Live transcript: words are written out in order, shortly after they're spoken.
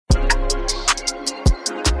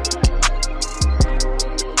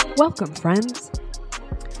Welcome, friends,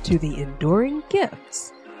 to the Enduring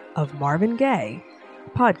Gifts of Marvin Gaye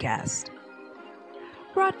podcast.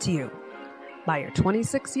 Brought to you by your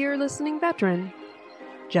 26-year listening veteran,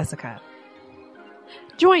 Jessica.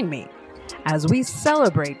 Join me as we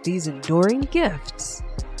celebrate these enduring gifts,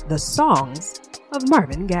 the songs of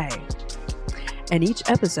Marvin Gaye. In each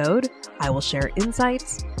episode, I will share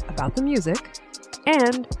insights about the music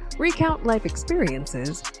and recount life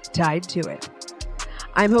experiences tied to it.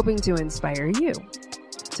 I'm hoping to inspire you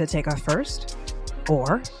to take a first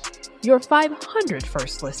or your 500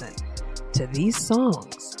 first listen to these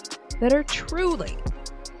songs that are truly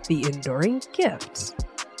the enduring gifts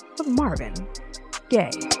of Marvin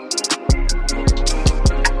Gaye.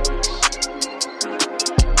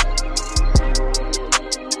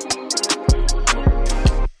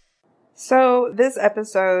 So this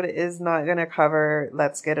episode is not going to cover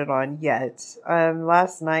Let's Get It On yet.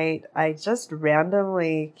 Last night I just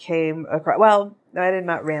randomly came across, well, I did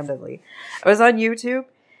not randomly. I was on YouTube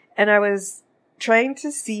and I was trying to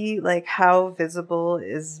see like how visible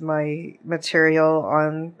is my material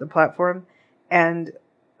on the platform. And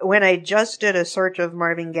when I just did a search of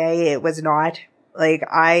Marvin Gaye, it was not. Like,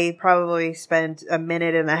 I probably spent a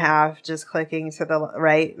minute and a half just clicking to the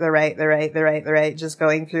right, just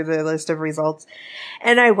going through the list of results.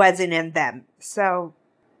 And I wasn't in them. So,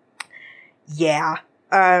 yeah.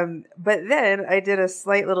 But then I did a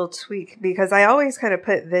slight little tweak because I always kind of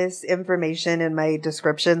put this information in my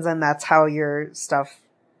descriptions and that's how your stuff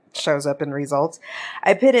shows up in results.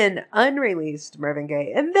 I put in unreleased Marvin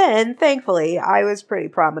Gaye. And then, thankfully, I was pretty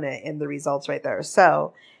prominent in the results right there.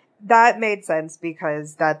 So, that made sense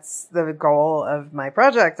because that's the goal of my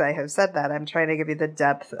project. I have said that. I'm trying to give you the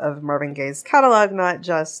depth of Marvin Gaye's catalog, not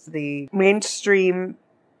just the mainstream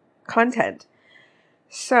content.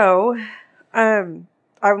 So, I'm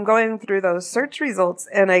going through those search results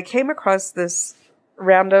and I came across this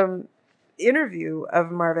random interview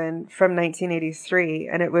of Marvin from 1983.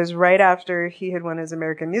 And it was right after he had won his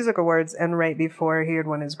American Music Awards and right before he had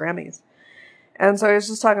won his Grammys. And so I was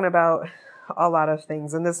just talking about a lot of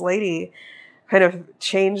things. And this lady kind of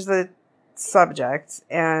changed the subject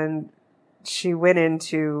and she went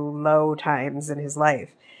into low times in his life.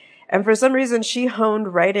 And for some reason, she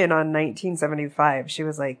honed right in on 1975. She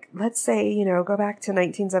was like, let's say, go back to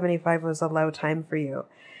 1975 was a low time for you.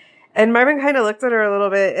 And Marvin kind of looked at her a little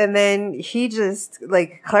bit and then he just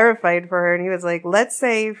like clarified for her and he was like, let's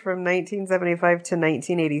say from 1975 to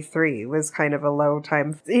 1983 was kind of a low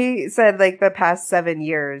time. He said like the past 7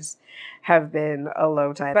 years have been a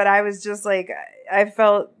low time. But I was just like, I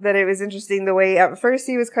felt that it was interesting the way at first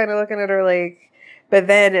he was kind of looking at her like, but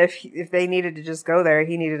then if they needed to just go there,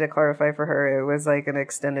 he needed to clarify for her it was like an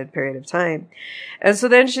extended period of time. And so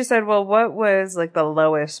then she said, well, what was like the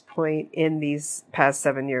lowest point in these past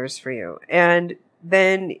 7 years for you? And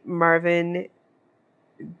then Marvin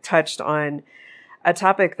touched on a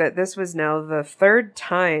topic that this was now the third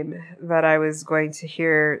time that I was going to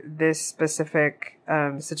hear this specific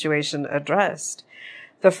situation addressed.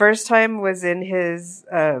 The first time was in his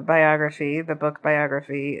biography, the book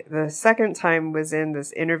biography. The second time was in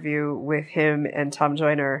this interview with him and Tom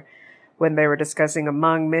Joyner when they were discussing,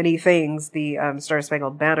 among many things, the Star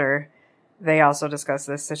Spangled Banner. They also discussed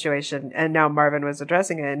this situation, and now Marvin was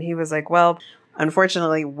addressing it, and he was like, well,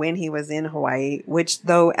 unfortunately, when he was in Hawaii, which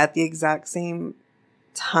though at the exact same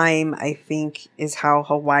time, I think is how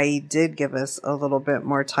Hawaii did give us a little bit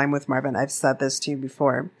more time with Marvin. I've said this to you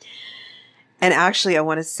before. And actually, I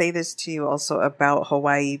want to say this to you also about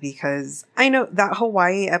Hawaii because I know that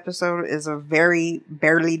Hawaii episode is a very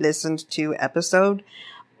barely listened to episode.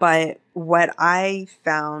 But what I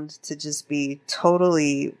found to just be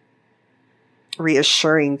totally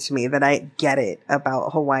reassuring to me that I get it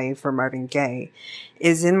about Hawaii for Marvin Gaye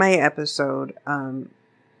is in my episode,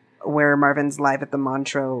 where Marvin's live at the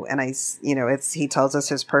Montreux and he tells us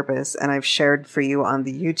his purpose and I've shared for you on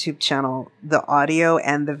the YouTube channel, the audio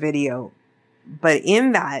and the video. But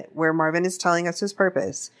in that, where Marvin is telling us his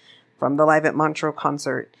purpose from the Live at Montreux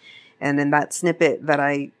concert, and in that snippet that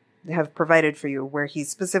I have provided for you, where he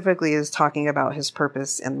specifically is talking about his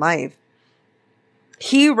purpose in life,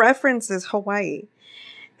 he references Hawaii.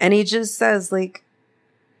 And he just says, like,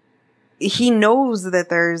 he knows that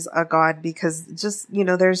there's a God because just,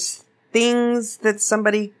 there's things that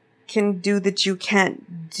somebody can do that you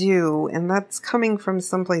can't do. And that's coming from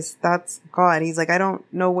someplace. That's God. He's like, I don't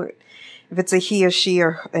know if it's a he or she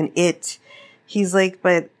or an it. He's like,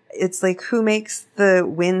 but it's like, who makes the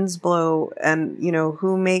winds blow and,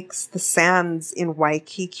 who makes the sands in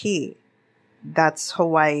Waikiki? That's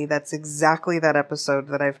Hawaii. That's exactly that episode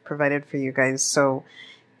that I've provided for you guys. So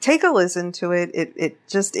take a listen to it. It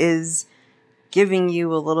just is giving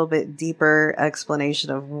you a little bit deeper explanation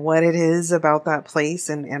of what it is about that place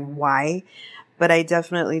and why. But I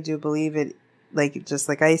definitely do believe it, like, just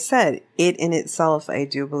like I said, it in itself, I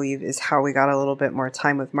do believe is how we got a little bit more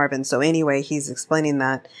time with Marvin. So anyway, he's explaining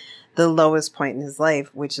that the lowest point in his life,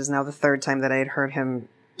 which is now the third time that I had heard him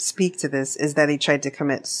speak to this, is that he tried to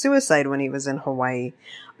commit suicide when he was in Hawaii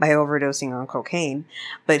by overdosing on cocaine.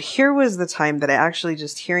 But here was the time that I actually,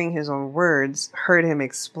 just hearing his own words, heard him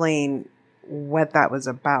explain what that was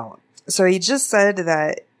about. So he just said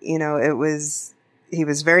that, you know, he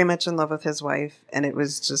was very much in love with his wife, and it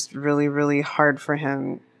was just really, really hard for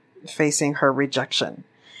him facing her rejection.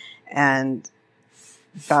 And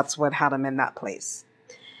that's what had him in that place.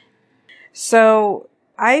 So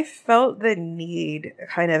I felt the need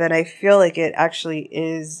kind of, and I feel like it actually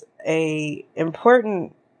is a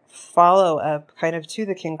important follow-up kind of to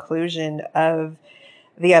the conclusion of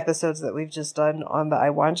the episodes that we've just done on the I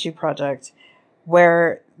Want You project,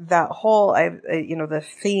 where that whole, the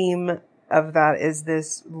theme of that is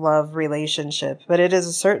this love relationship, but it is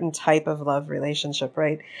a certain type of love relationship,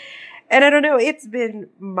 right? And I don't know, it's been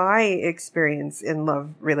my experience in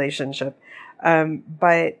love relationship.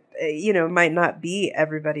 But might not be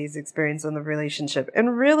everybody's experience in the relationship.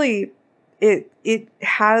 And really, it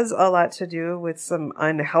has a lot to do with some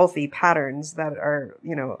unhealthy patterns that are,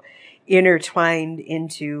 intertwined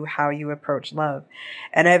into how you approach love.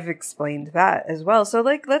 And I've explained that as well. So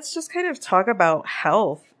let's just kind of talk about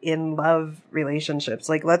health in love relationships.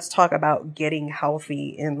 Let's talk about getting healthy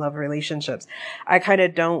in love relationships. I kind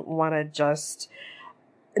of don't want to just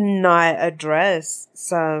not address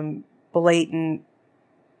some blatant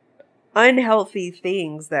unhealthy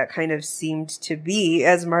things that kind of seemed to be,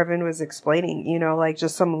 as Marvin was explaining,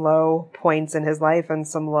 just some low points in his life and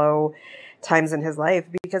some low times in his life,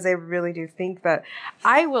 because I really do think that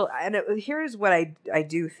here's what I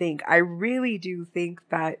do think. I really do think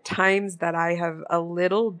that times that I have a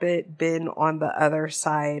little bit been on the other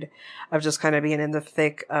side of just kind of being in the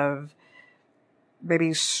thick of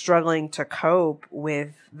maybe struggling to cope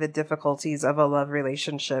with the difficulties of a love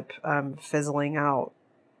relationship, fizzling out.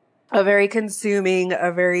 A very consuming,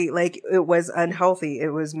 it was unhealthy. It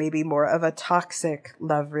was maybe more of a toxic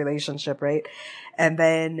love relationship, right? And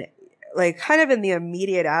then, kind of in the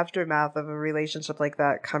immediate aftermath of a relationship like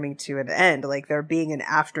that coming to an end, there being an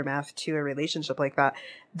aftermath to a relationship like that,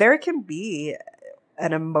 there can be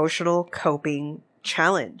an emotional coping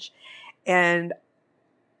challenge. And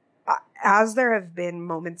as there have been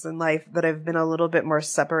moments in life that have been a little bit more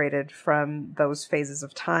separated from those phases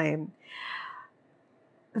of time,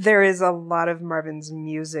 there is a lot of Marvin's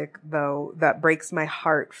music, though, that breaks my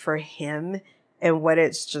heart for him, and what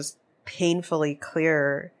it's just painfully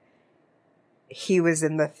clear he was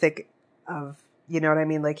in the thick of, you know what I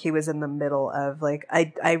mean? He was in the middle of,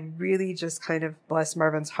 I really just kind of bless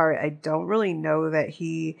Marvin's heart. I don't really know that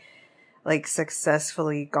he,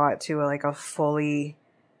 successfully got to, a fully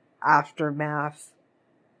aftermath,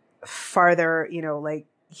 farther,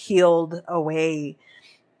 healed away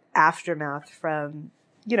aftermath from,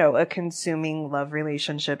 a consuming love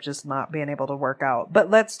relationship just not being able to work out. But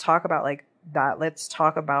let's talk about that. Let's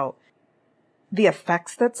talk about the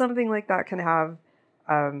effects that something like that can have,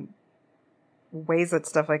 ways that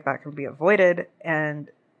stuff like that can be avoided.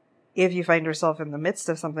 And if you find yourself in the midst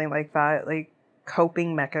of something like that,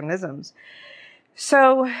 coping mechanisms.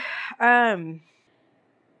 So, I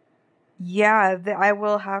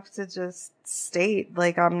will have to just state,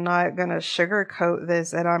 I'm not gonna sugarcoat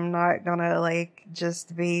this, and I'm not gonna,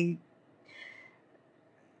 just be,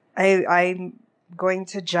 I'm going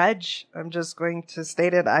to judge. I'm just going to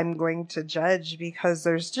state it. I'm going to judge, because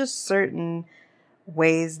there's just certain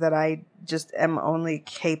ways that I just am only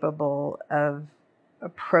capable of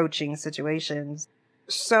approaching situations.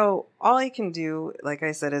 So all I can do, like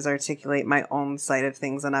I said, is articulate my own side of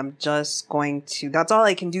things. And I'm just going to, that's all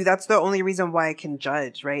I can do. That's the only reason why I can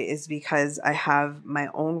judge, right? Is because I have my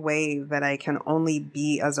own way that I can only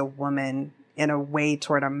be as a woman in a way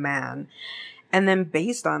toward a man. And then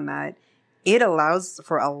based on that, it allows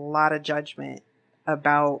for a lot of judgment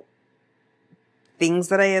about things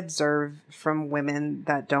that I observe from women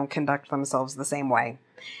that don't conduct themselves the same way.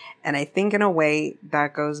 And I think in a way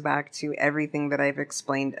that goes back to everything that I've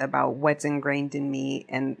explained about what's ingrained in me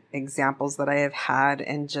and examples that I have had,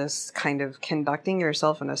 and just kind of conducting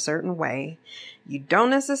yourself in a certain way. You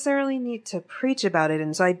don't necessarily need to preach about it.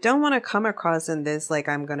 And so I don't want to come across in this like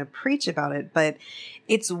I'm going to preach about it, but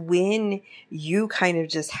it's when you kind of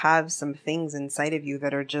just have some things inside of you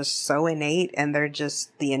that are just so innate, and they're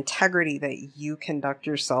just the integrity that you conduct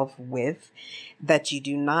yourself with, that you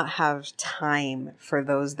do not have time for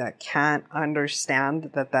those that can't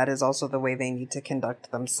understand that that is also the way they need to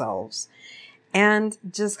conduct themselves. And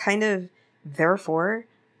just kind of, therefore,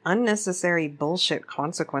 unnecessary bullshit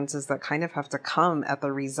consequences that kind of have to come at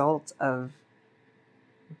the result of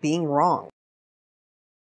being wrong.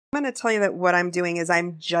 I'm going to tell you that what I'm doing is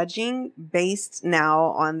I'm judging based now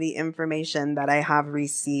on the information that I have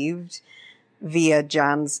received via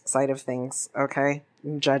Jan's side of things. Okay.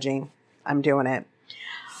 I'm judging. I'm doing it.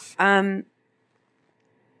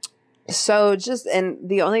 So just, and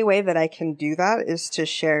the only way that I can do that is to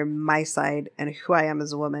share my side and who I am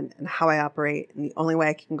as a woman and how I operate. And the only way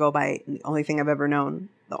I can go by, and the only thing I've ever known,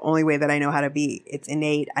 the only way that I know how to be, it's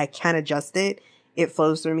innate. I can't adjust it. It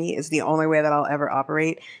flows through me. It's the only way that I'll ever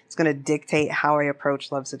operate. It's going to dictate how I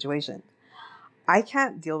approach love situations. I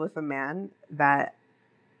can't deal with a man that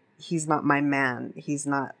he's not my man. He's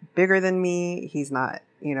not bigger than me. He's not,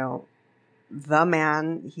 the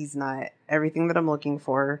man. He's not everything that I'm looking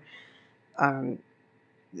for.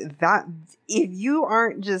 That if you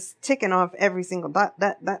aren't just ticking off every single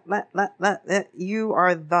that you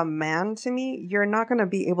are the man to me, you're not going to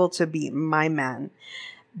be able to be my man.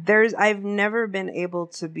 I've never been able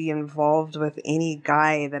to be involved with any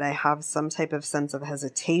guy that I have some type of sense of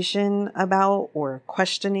hesitation about or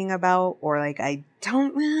questioning about, or like, I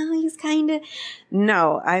don't know, he's kind of,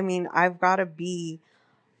 no, I mean, I've got to be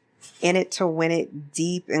in it to win it,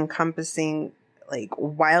 deep, encompassing, like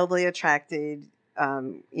wildly attracted,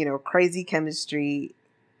 crazy chemistry.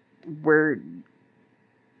 We're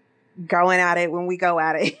going at it when we go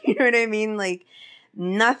at it. You know what I mean? Like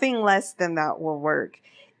nothing less than that will work.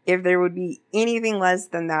 If there would be anything less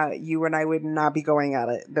than that, you and I would not be going at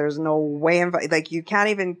it. There's no way. Like you can't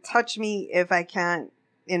even touch me if I can't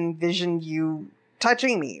envision you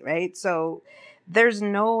touching me. Right. So there's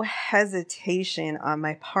no hesitation on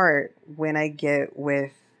my part when I get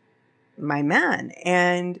with my man.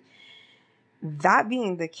 And that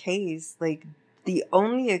being the case, like the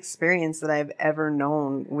only experience that I've ever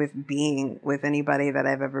known with being with anybody that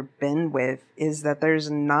I've ever been with is that there's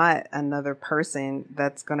not another person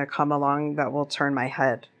that's going to come along that will turn my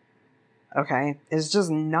head. Okay. It's just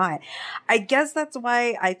not. I guess that's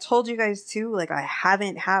why I told you guys too, like I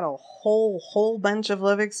haven't had a whole bunch of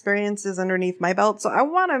love experiences underneath my belt. So I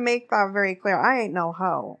want to make that very clear. I ain't no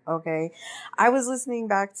hoe. Okay. I was listening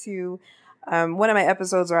back to one of my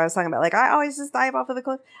episodes where I was talking about like, I always just dive off of the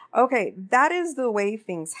cliff. Okay. That is the way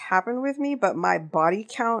things happen with me, but my body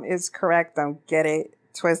count is correct. Don't get it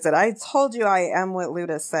twisted. I told you I am what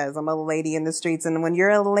Luda says. I'm a lady in the streets. And when you're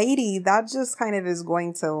a lady, that just kind of is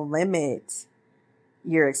going to limit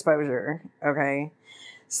your exposure. Okay.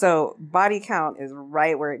 So body count is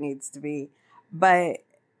right where it needs to be. But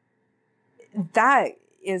that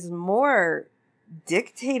is more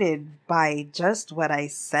dictated by just what I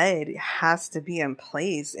said has to be in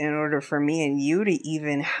place in order for me and you to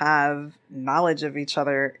even have knowledge of each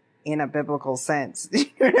other in a biblical sense. You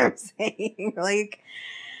know what I'm saying? Like,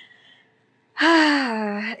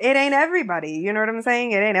 it ain't everybody. You know what I'm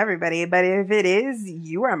saying? It ain't everybody. But if it is,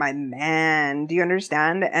 you are my man. Do you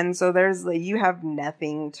understand? And so you have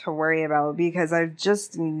nothing to worry about because I've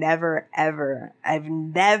just never, ever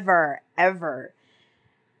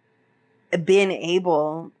been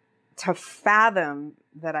able to fathom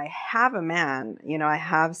that I have a man. I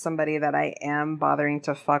have somebody that I am bothering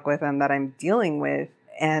to fuck with and that I'm dealing with,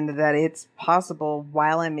 and that it's possible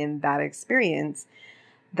while I'm in that experience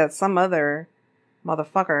that some other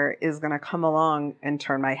motherfucker is going to come along and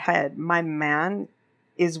turn my head. My man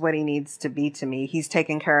is what he needs to be to me. He's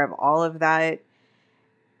taking care of all of that.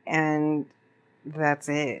 And that's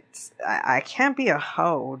it. I can't be a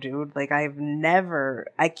hoe, dude. Like I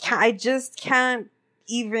just can't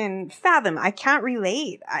even fathom. I can't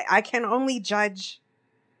relate. I can only judge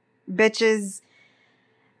bitches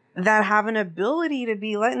that have an ability to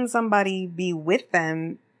be letting somebody be with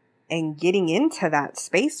them and getting into that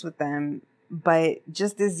space with them. But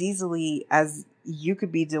just as easily as you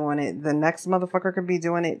could be doing it, the next motherfucker could be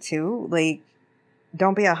doing it too. Like,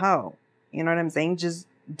 don't be a hoe. You know what I'm saying? Just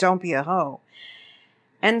don't be a hoe.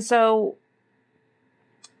 And so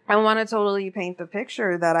I want to totally paint the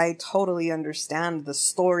picture that I totally understand the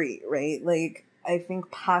story, right? Like, I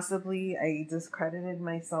think possibly I discredited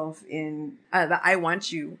myself in the I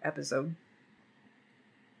Want You episode,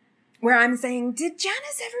 where I'm saying, did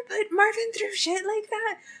Janice ever put Marvin through shit like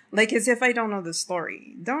that? Like, as if I don't know the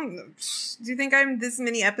story. Do you think I'm this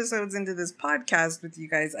many episodes into this podcast with you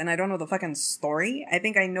guys and I don't know the fucking story? I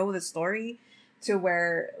think I know the story to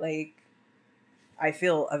where, like, I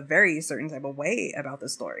feel a very certain type of way about the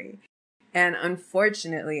story. And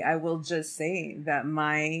unfortunately, I will just say that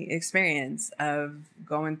my experience of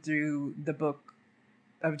going through the book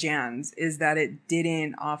of Jan's is that it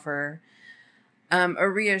didn't offer a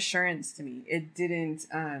reassurance to me. It didn't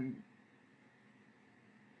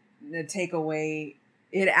take away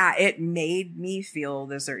it made me feel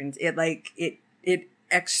the certain it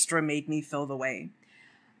extra made me feel the way.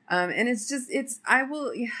 And it's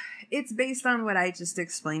based on what I just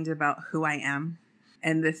explained about who I am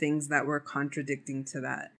and the things that were contradicting to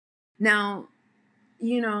that. Now,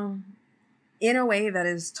 in a way that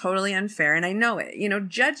is totally unfair, and I know it,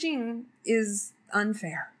 judging is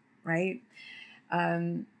unfair, right?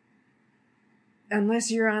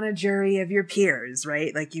 Unless you're on a jury of your peers,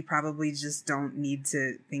 right? Like, you probably just don't need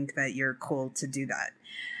to think that you're cool to do that.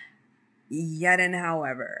 Yet and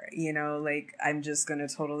however, I'm just going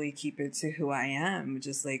to totally keep it to who I am,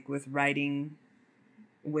 just like with writing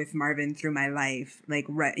with Marvin through my life.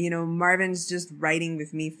 Marvin's just writing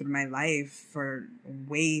with me through my life for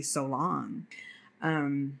way so long.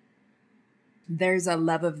 There's a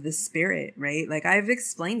love of the spirit, right? Like, I've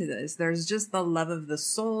explained this. There's just the love of the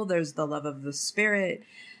soul. There's the love of the spirit.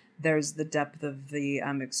 There's the depth of the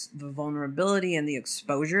vulnerability and the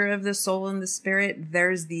exposure of the soul and the spirit.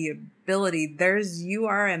 There's the ability. You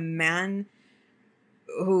are a man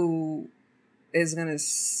who is going to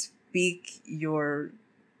speak your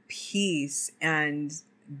piece, and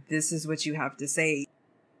this is what you have to say.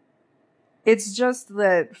 It's just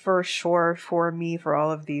that for sure, for me, for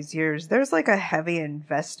all of these years, there's like a heavy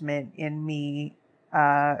investment in me,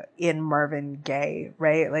 in Marvin Gaye,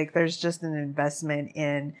 right? Like, there's just an investment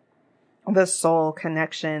in the soul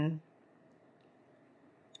connection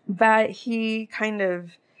that he kind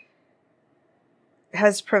of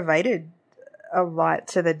has provided a lot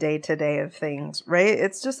to the day-to-day of things, right?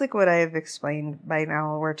 It's just like what I have explained by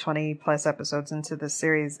now. We're 20 plus episodes into this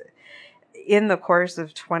series. In the course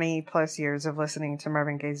of 20 plus years of listening to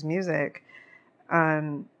Marvin Gaye's music,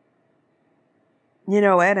 you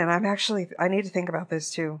know what? And I need to think about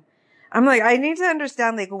this too. I'm like, I need to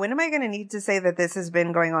understand, like, when am I going to need to say that this has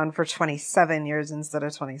been going on for 27 years instead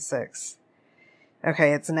of 26?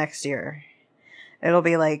 Okay, it's next year. It'll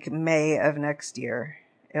be like May of next year.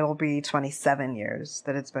 It'll be 27 years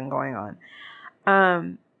that it's been going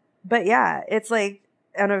on. But yeah, it's like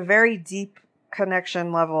on a very deep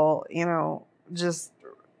connection level, just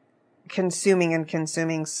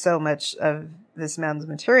consuming so much of this man's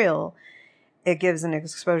material. It gives an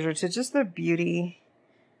exposure to just the beauty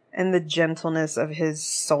and the gentleness of his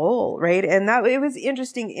soul, right? And that it was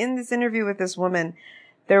interesting in this interview with this woman.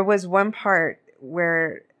 There was one part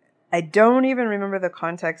where I don't even remember the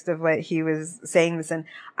context of what he was saying this in.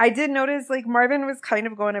 I did notice, like, Marvin was kind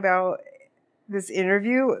of going about this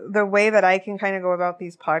interview the way that I can kind of go about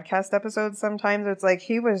these podcast episodes sometimes. It's like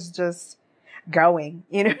he was just going,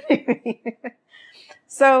 you know what I mean?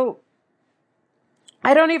 So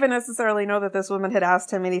I don't even necessarily know that this woman had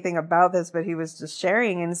asked him anything about this, but he was just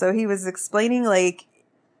sharing. And so he was explaining, like,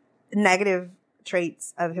 negative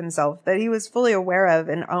traits of himself that he was fully aware of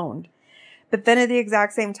and owned. But then at the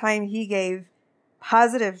exact same time, he gave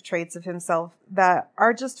positive traits of himself that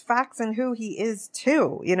are just facts in who he is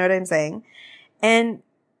too. You know what I'm saying? And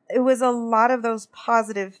it was a lot of those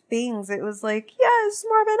positive things. It was like, yes,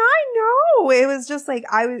 Marvin, I know. It was just like,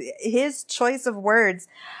 his choice of words,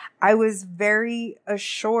 I was very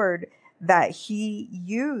assured that he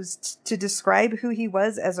used to describe who he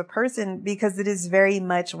was as a person, because it is very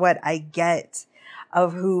much what I get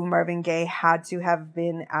of who Marvin Gaye had to have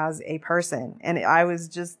been as a person. And I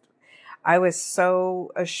was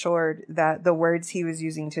so assured that the words he was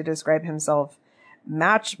using to describe himself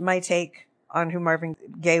match my take on who Marvin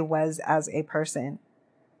Gaye was as a person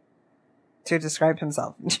to describe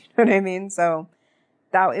himself. You know what I mean? So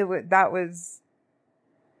that was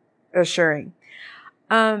assuring.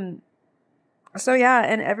 So yeah,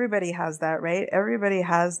 and everybody has that, right? Everybody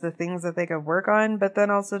has the things that they could work on, but then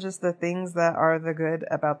also just the things that are the good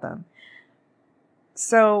about them.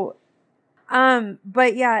 So,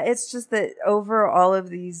 but yeah, it's just that over all of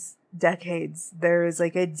these decades, there is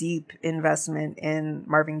like a deep investment in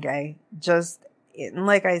Marvin Gaye. Just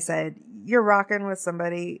like I said, you're rocking with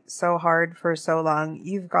somebody so hard for so long.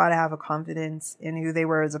 You've got to have a confidence in who they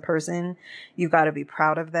were as a person. You've got to be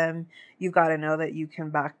proud of them. You've got to know that you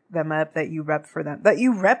can back them up, that you rep for them,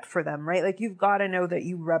 right? Like, you've got to know that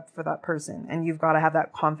you rep for that person, and you've got to have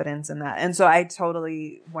that confidence in that. And so I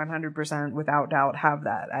totally 100% without doubt have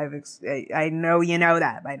that. I know you know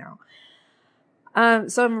that by now.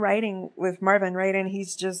 So I'm writing with Marvin, right? And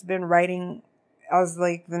he's just been writing as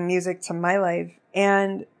like the music to my life.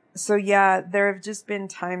 And so, yeah, there have just been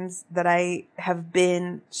times that I have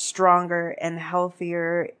been stronger and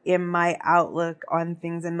healthier in my outlook on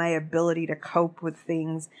things and my ability to cope with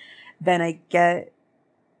things than I get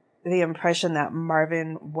the impression that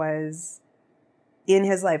Marvin was in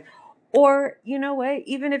his life. Or, you know what,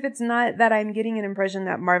 even if it's not that I'm getting an impression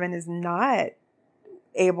that Marvin is not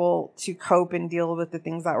able to cope and deal with the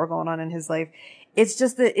things that were going on in his life, it's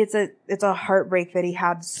just that it's a heartbreak that he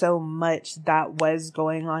had so much that was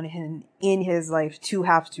going on in his life to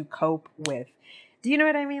have to cope with. Do you know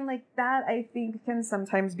what I mean? Like, that, I think, can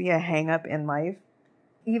sometimes be a hang up in life,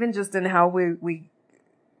 even just in how we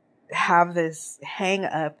have this hang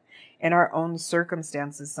up in our own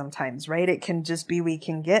circumstances sometimes, right? It can just be, we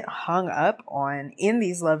can get hung up on in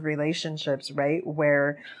these love relationships, right?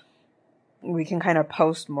 Where we can kind of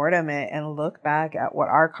post-mortem it and look back at what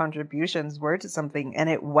our contributions were to something. And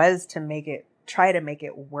it was to try to make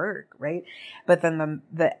it work, right? But then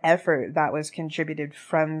the effort that was contributed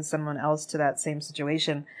from someone else to that same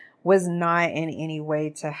situation was not in any way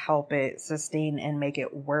to help it sustain and make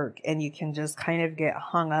it work. And you can just kind of get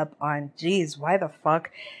hung up on, geez, why the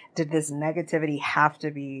fuck did this negativity have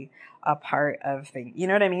to be a part of things? You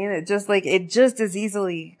know what I mean? It just as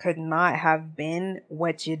easily could not have been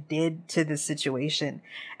what you did to the situation.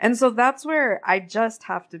 And so that's where I just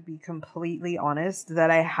have to be completely honest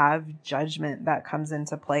that I have judgment that comes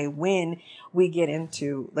into play when we get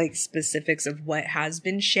into like specifics of what has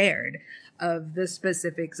been shared, of the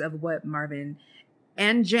specifics of what Marvin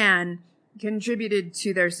and Jan contributed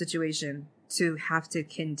to their situation to have to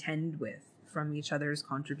contend with from each other's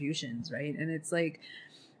contributions, right? And it's like,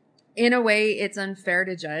 in a way, it's unfair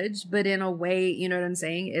to judge, but in a way, you know what I'm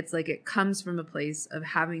saying? It's like it comes from a place of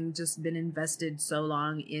having just been invested so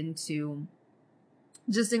long into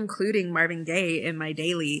just including Marvin Gaye in my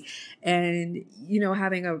daily, and, you know,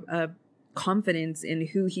 having a confidence in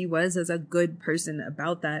who he was as a good person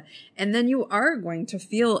about that. And then you are going to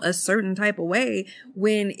feel a certain type of way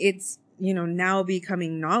when it's, you know, now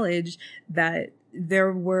becoming knowledge that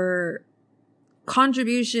there were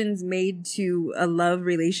contributions made to a love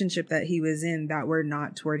relationship that he was in that were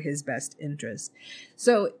not toward his best interest.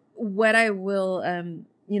 So what I will,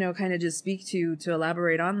 you know, kind of just speak to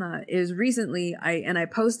elaborate on that is recently I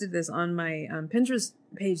posted this on my Pinterest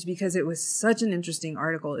page because it was such an interesting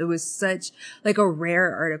article. It was such like a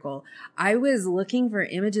rare article. I was looking for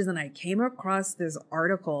images and I came across this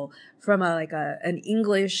article from an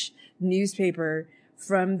English newspaper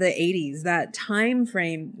from the 80s, that time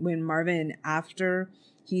frame when Marvin, after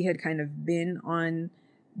he had kind of been on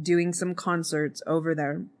doing some concerts over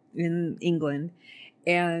there in England,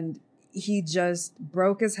 and he just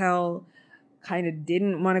broke as hell, kind of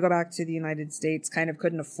didn't want to go back to the United States, kind of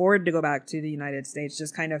couldn't afford to go back to the United States,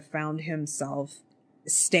 just kind of found himself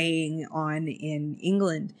staying on in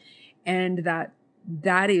England. And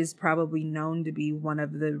that is probably known to be one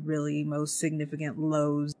of the really most significant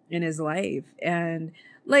lows in his life. And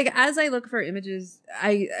like, as I look for images,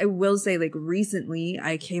 I will say, like, recently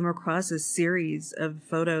I came across a series of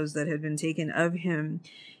photos that had been taken of him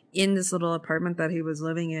in this little apartment that he was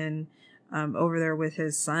living in over there with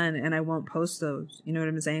his son, and I won't post those. You know what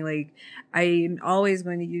I'm saying? Like, I'm always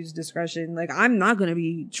going to use discretion. Like, I'm not going to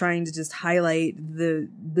be trying to just highlight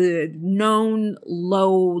the known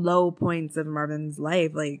low points of Marvin's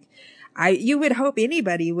life. Like, you would hope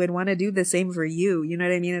anybody would want to do the same for you. You know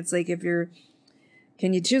what I mean? It's like,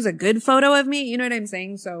 can you choose a good photo of me? You know what I'm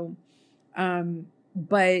saying? So,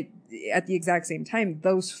 but at the exact same time,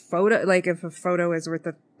 those photo, like, if a photo is worth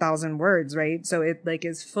 1,000 words, right? So it like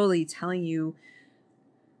is fully telling you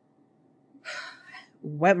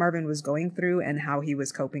what Marvin was going through and how he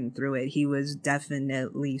was coping through it. He was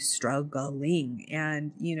definitely struggling.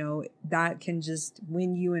 And, you know, that can just,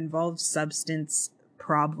 when you involve substance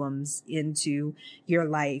problems into your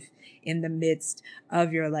life, in the midst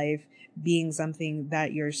of your life being something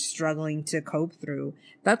that you're struggling to cope through,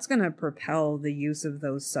 that's going to propel the use of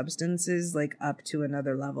those substances like up to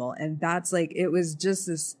another level. And that's like, it was just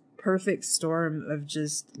this perfect storm of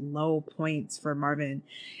just low points for Marvin.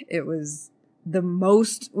 It was, the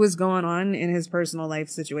most was going on in his personal life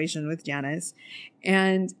situation with Janice.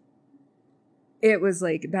 And it was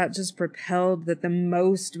like, that just propelled that the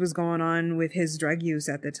most was going on with his drug use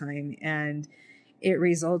at the time. And it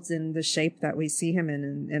results in the shape that we see him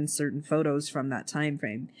in certain photos from that time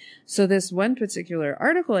frame. So this one particular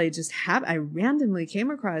article I randomly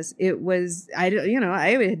came across, it was, I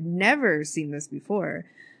had never seen this before,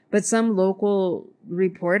 but some local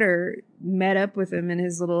reporter met up with him in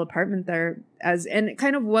his little apartment there, and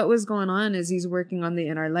kind of what was going on is he's working on the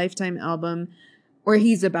In Our Lifetime album, or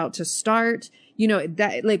he's about to start, you know,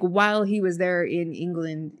 that like while he was there in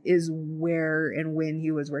England is where and when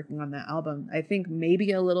he was working on that album. I think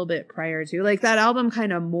maybe a little bit prior to, like, that album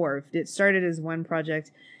kind of morphed. It started as one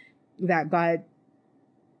project that got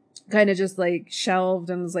kind of just like shelved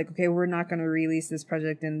and was like, okay, we're not going to release this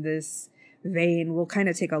project in this vein. We'll kind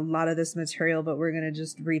of take a lot of this material, but we're going to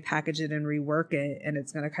just repackage it and rework it. And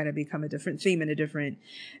it's going to kind of become a different theme and a different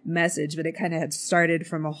message. But it kind of had started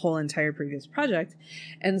from a whole entire previous project.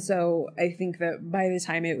 And so I think that by the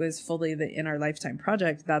time it was fully the In Our Lifetime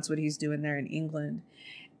project, that's what he's doing there in England.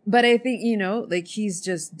 But I think, you know, like he's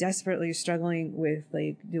just desperately struggling with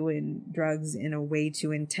like doing drugs in a way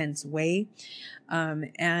too intense way.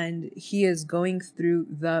 And he is going through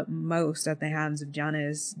the most at the hands of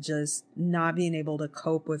Janice, just not being able to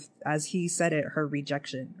cope with, as he said it, her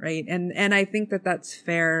rejection. Right. And I think that that's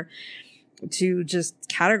fair to just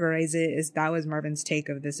categorize it as that was Marvin's take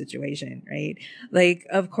of the situation, right? Like,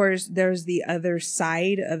 of course, there's the other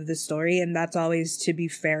side of the story, and that's always, to be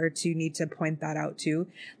fair, to need to point that out too.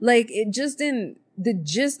 Like, it just in the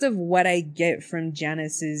gist of what I get from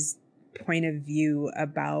Janice's point of view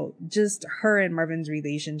about just her and Marvin's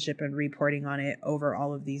relationship and reporting on it over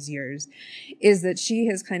all of these years is that she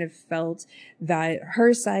has kind of felt that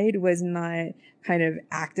her side was not kind of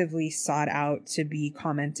actively sought out to be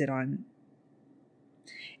commented on.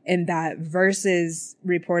 And that versus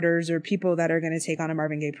reporters or people that are going to take on a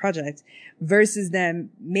Marvin Gaye project versus them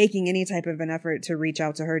making any type of an effort to reach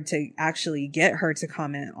out to her to actually get her to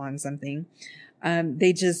comment on something.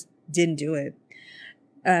 They just didn't do it.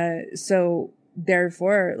 So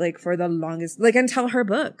therefore, like for the longest, like until her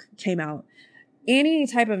book came out, any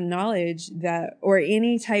type of knowledge that, or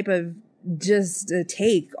any type of just a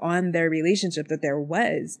take on their relationship that there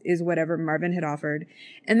was is whatever Marvin had offered.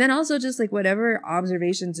 And then also just like whatever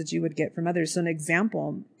observations that you would get from others. So an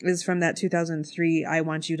example is from that 2003 I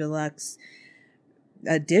Want You Deluxe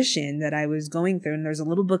edition that I was going through. And there's a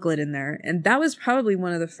little booklet in there. And that was probably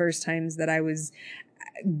one of the first times that I was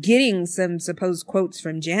getting some supposed quotes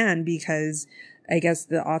from Jan, because I guess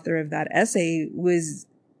the author of that essay was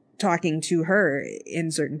talking to her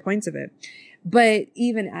in certain points of it. But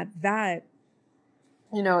even at that,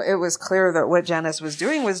 you know, it was clear that what Janice was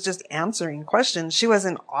doing was just answering questions. She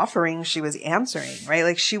wasn't offering, she was answering, right?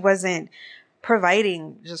 Like she wasn't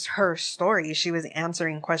providing just her story. She was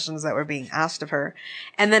answering questions that were being asked of her.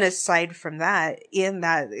 And then aside from that, in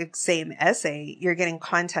that same essay, you're getting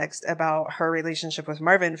context about her relationship with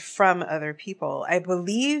Marvin from other people. I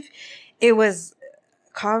believe it was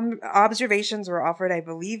observations were offered, I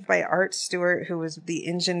believe, by Art Stewart, who was the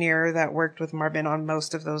engineer that worked with Marvin on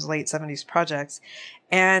most of those late 70s projects.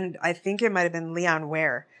 And I think it might have been Leon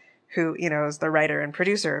Ware, who, you know, is the writer and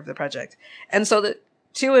producer of the project. And so the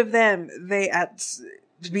two of them,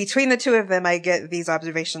 between the two of them, I get these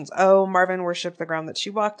observations. Oh, Marvin worshipped the ground that she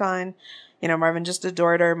walked on. You know, Marvin just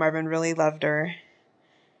adored her. Marvin really loved her.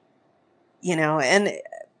 You know, and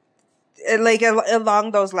like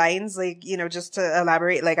along those lines, like, you know, just to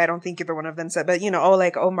elaborate, like, I don't think either one of them said, but, you know,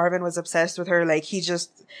 oh, Marvin was obsessed with her. Like he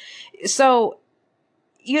just, so,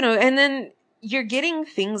 you know, and then you're getting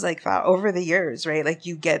things like that over the years, right? Like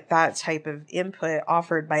you get that type of input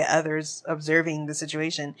offered by others observing the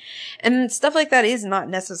situation, and stuff like that is not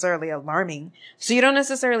necessarily alarming. So you don't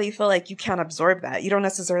necessarily feel like you can't absorb that. You don't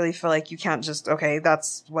necessarily feel like you can't just, okay,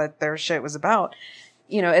 that's what their shit was about.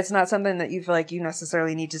 You know, it's not something that you feel like you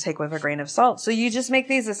necessarily need to take with a grain of salt. So you just make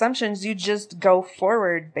these assumptions. You just go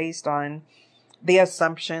forward based on the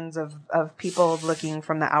assumptions of people looking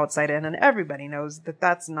from the outside in. And everybody knows that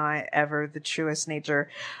that's not ever the truest nature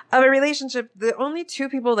of a relationship. The only two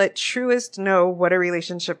people that truest know what a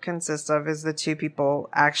relationship consists of is the two people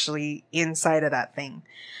actually inside of that thing.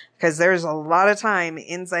 Because there's a lot of time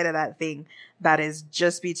inside of that thing that is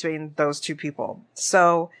just between those two people.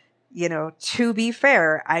 So, you know, to be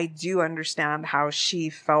fair, I do understand how she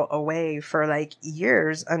felt away for like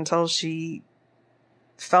years until she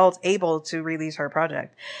felt able to release her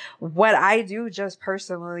project. What I do just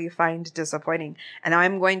personally find disappointing, and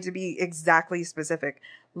I'm going to be exactly specific.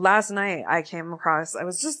 Last night I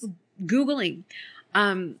was just Googling,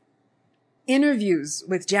 interviews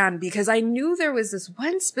with Jan, because I knew there was this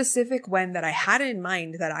one specific one that I had in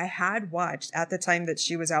mind that I had watched at the time that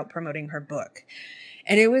she was out promoting her book.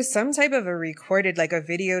 And it was some type of a recorded, like a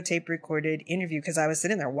videotape recorded interview, because I was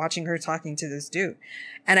sitting there watching her talking to this dude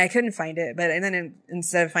and I couldn't find it. And then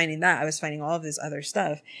instead of finding that, I was finding all of this other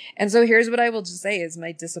stuff. And so here's what I will just say is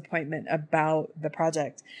my disappointment about the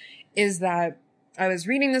project is that I was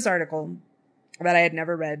reading this article that I had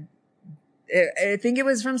never read. I think it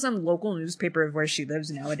was from some local newspaper of where she lives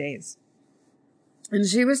nowadays. And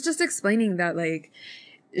she was just explaining that, like,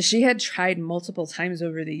 she had tried multiple times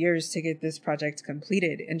over the years to get this project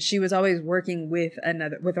completed. And she was always working with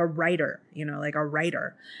a writer, you know, like a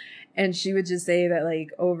writer. And she would just say that,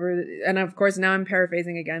 like, and of course now I'm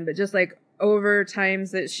paraphrasing again, but just like over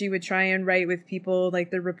times that she would try and write with people,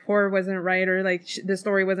 like the rapport wasn't right, or like the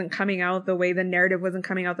story wasn't coming out the way, the narrative wasn't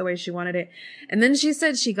coming out the way she wanted it. And then she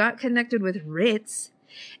said she got connected with Ritz.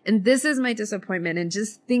 And this is my disappointment. And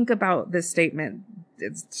just think about this statement.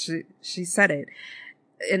 She said it.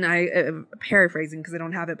 And I paraphrasing because I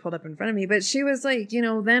don't have it pulled up in front of me, but she was like, you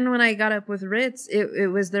know, then when I got up with Ritz,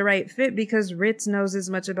 it was the right fit because Ritz knows as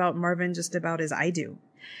much about Marvin just about as I do.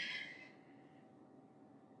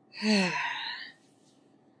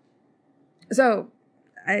 So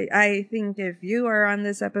I think if you are on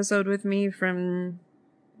this episode with me from,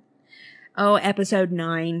 episode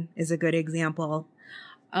 9 is a good example.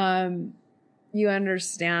 You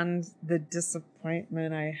understand the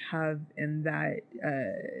disappointment I have in that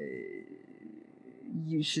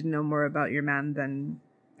you should know more about your man than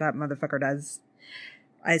that motherfucker does.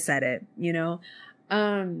 I said it, you know?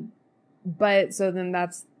 But so then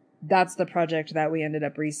that's the project that we ended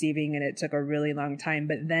up receiving, and it took a really long time.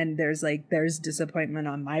 But then there's disappointment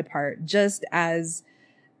on my part, just as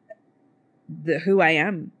who I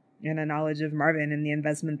am, and a knowledge of Marvin and the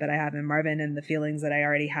investment that I have in Marvin and the feelings that I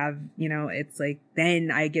already have, you know. It's like,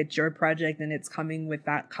 then I get your project and it's coming with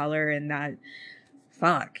that color and that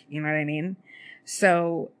fuck, you know what I mean?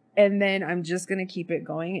 So, and then I'm just going to keep it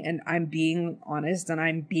going, and I'm being honest and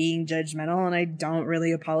I'm being judgmental, and I don't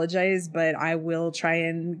really apologize, but I will try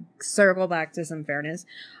and circle back to some fairness.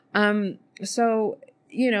 So,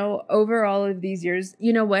 you know, over all of these years,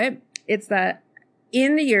 you know what? It's that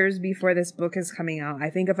in the years before this book is coming out, I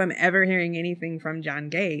think if I'm ever hearing anything from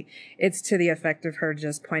Gaye, it's to the effect of her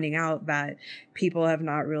just pointing out that people have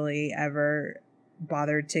not really ever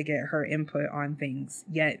bothered to get her input on things,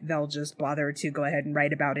 yet they'll just bother to go ahead and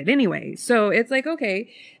write about it anyway. So it's like, okay,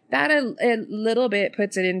 that a little bit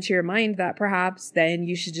puts it into your mind that perhaps then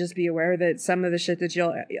you should just be aware that some of the shit that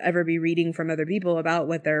you'll ever be reading from other people about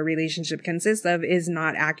what their relationship consists of is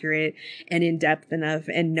not accurate and in-depth enough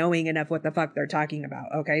and knowing enough what the fuck they're talking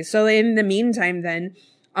about. Okay. So in the meantime, then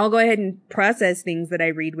I'll go ahead and process things that I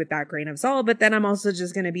read with that grain of salt, but then I'm also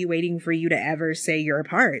just going to be waiting for you to ever say your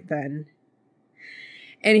part then.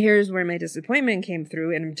 And here's where my disappointment came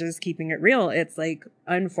through, and I'm just keeping it real. It's like,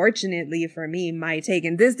 unfortunately for me, my take,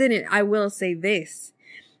 and this didn't, I will say this.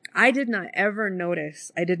 I did not ever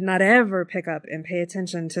notice, I did not ever pick up and pay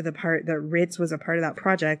attention to the part that Ritz was a part of that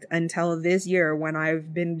project until this year when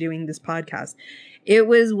I've been doing this podcast. It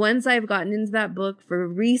was once I've gotten into that book for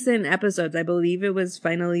recent episodes. I believe it was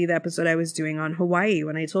finally the episode I was doing on Hawaii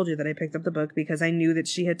when I told you that I picked up the book because I knew that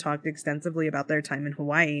she had talked extensively about their time in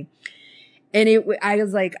Hawaii. And I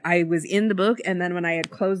was in the book, and then when I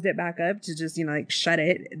had closed it back up to just, you know, like shut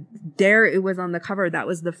it, there it was on the cover. That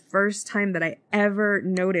was the first time that I ever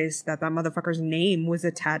noticed that motherfucker's name was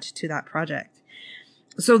attached to that project.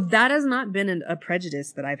 So that has not been a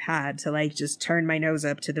prejudice that I've had to like just turn my nose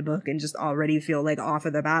up to the book and just already feel like off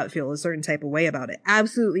of the bat feel a certain type of way about it.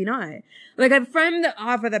 Absolutely not. Like from the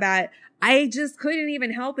off of the bat, I just couldn't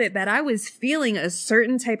even help it that I was feeling a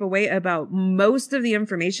certain type of way about most of the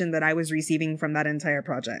information that I was receiving from that entire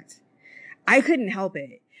project. I couldn't help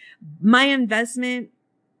it. My investment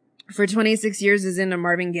for 26 years is into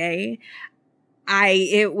Marvin Gaye.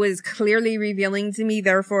 It was clearly revealing to me,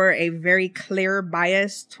 therefore, a very clear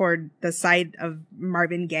bias toward the side of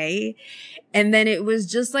Marvin Gaye. And then it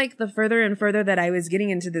was just like the further and further that I was getting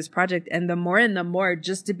into this project, and the more,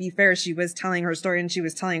 just to be fair, she was telling her story and she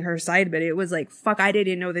was telling her side, but it was like, fuck, I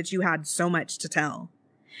didn't know that you had so much to tell.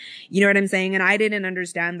 You know what I'm saying? And I didn't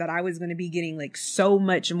understand that I was going to be getting like so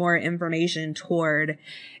much more information toward,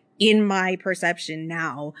 in my perception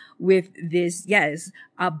now, with this, yes,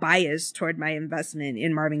 a bias toward my investment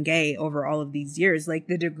in Marvin Gaye over all of these years, like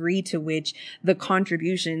the degree to which the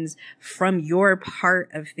contributions from your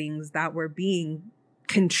part of things that were being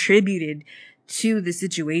contributed to the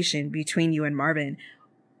situation between you and Marvin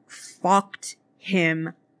fucked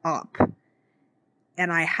him up.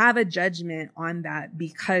 And I have a judgment on that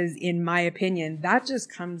because, in my opinion, that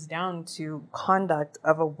just comes down to conduct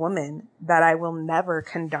of a woman that I will never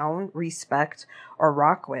condone, respect, or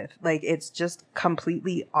rock with. Like, it's just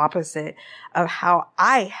completely opposite of how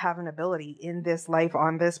I have an ability in this life,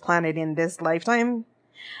 on this planet, in this lifetime,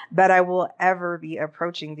 that I will ever be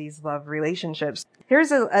approaching these love relationships.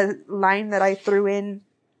 Here's a line that I threw in.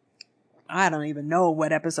 I don't even know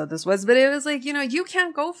what episode this was, but it was like, you know, you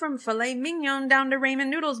can't go from filet mignon down to ramen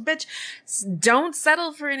noodles, bitch. Don't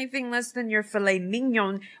settle for anything less than your filet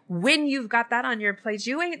mignon. When you've got that on your plate,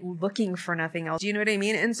 you ain't looking for nothing else. You know what I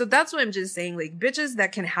mean? And so that's what I'm just saying, like, bitches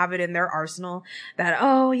that can have it in their arsenal that,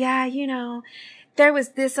 oh yeah, you know, there was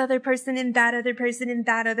this other person and that other person and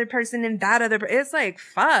that other person and that other it's like,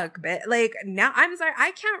 fuck, but like, now I'm sorry,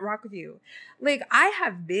 I can't rock with you. Like, I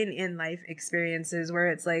have been in life experiences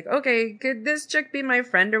where it's like, okay, could this chick be my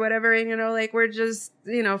friend or whatever? And, you know, like, we're just,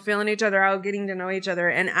 you know, feeling each other out, getting to know each other.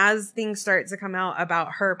 And as things start to come out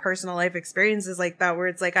about her personal life experiences like that, where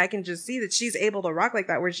it's like, I can just see that she's able to rock like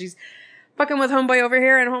that, where she's fucking with homeboy over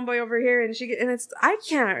here and homeboy over here. And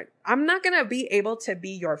I'm not going to be able to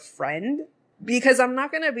be your friend, because I'm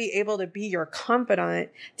not going to be able to be your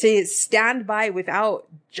confidant to stand by without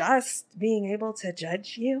just being able to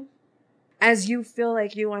judge you as you feel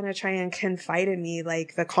like you want to try and confide in me,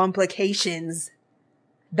 like the complications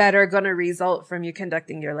that are going to result from you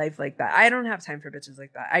conducting your life like that. I don't have time for bitches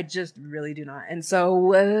like that. I just really do not. And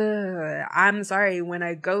so I'm sorry, when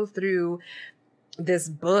I go through this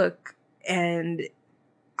book and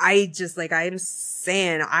I just, like, I'm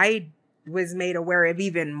saying, I was made aware of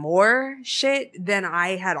even more shit than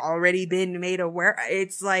I had already been made aware.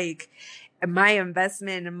 It's like my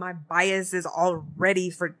investment and my bias is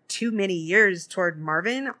already for too many years toward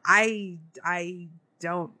Marvin. I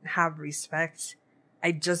don't have respect.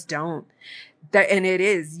 I just don't. And it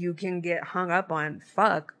is, you can get hung up on,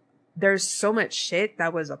 fuck, there's so much shit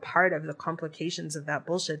that was a part of the complications of that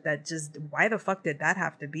bullshit that just, why the fuck did that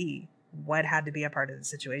have to be? What had to be a part of the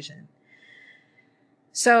situation?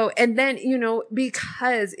 So, and then, you know,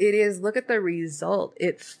 because it is, look at the result.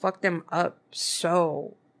 It fucked him up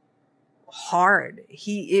so hard.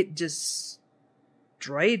 It just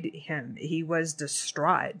destroyed him. He was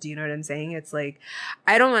distraught. Do you know what I'm saying? It's like,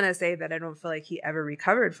 I don't want to say that I don't feel like he ever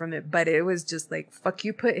recovered from it, but it was just like, fuck,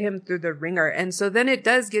 you put him through the ringer. And so then it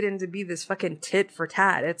does get into be this fucking tit for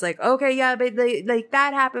tat. It's like, okay, yeah, but like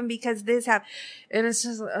that happened because this happened. And it's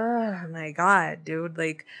just, oh my God, dude.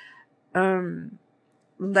 Like,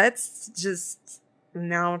 let's just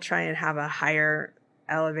now try and have a higher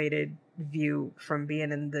elevated view from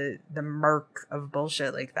being in the murk of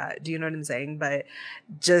bullshit like that. Do you know what I'm saying? But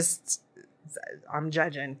just, I'm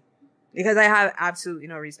judging because I have absolutely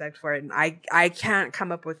no respect for it. And I can't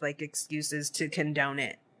come up with like excuses to condone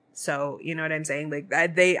it. So, you know what I'm saying? Like I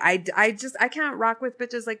can't rock with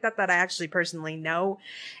bitches like that I actually personally know.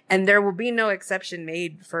 And there will be no exception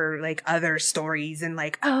made for like other stories and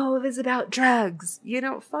like, oh, it was about drugs. You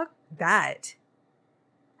know, fuck that.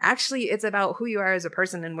 Actually, it's about who you are as a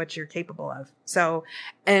person and what you're capable of. So,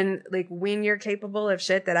 and like when you're capable of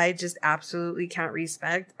shit that I just absolutely can't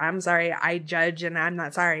respect, I'm sorry, I judge and I'm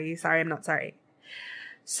not sorry. Sorry, I'm not sorry.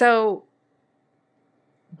 So,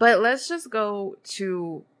 but let's just go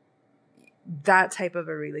to that type of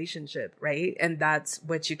a relationship, right? And that's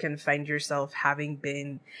what you can find yourself having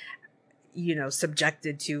been, you know,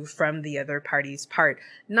 subjected to from the other party's part.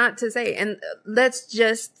 Not to say, and let's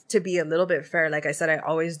just, to be a little bit fair, like I said, I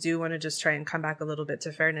always do want to just try and come back a little bit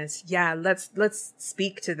to fairness. Yeah, let's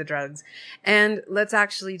speak to the drugs, and let's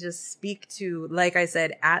actually just speak to, like I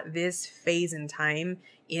said, at this phase in time,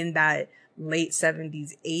 in that late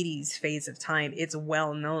 70s 80s phase of time, it's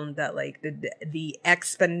well known that like the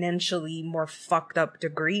exponentially more fucked up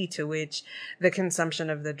degree to which the consumption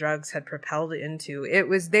of the drugs had propelled into,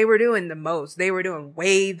 they were doing the most. They were doing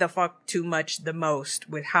way the fuck too much the most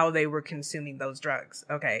with how they were consuming those drugs.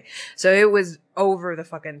 Okay, so it was over the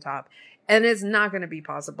fucking top. And it's not going to be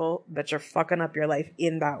possible that you're fucking up your life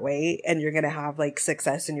in that way and you're going to have like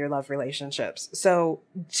success in your love relationships. So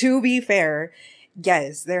to be fair,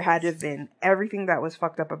 yes, there had to have been everything that was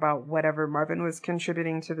fucked up about whatever Marvin was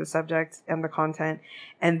contributing to the subject and the content.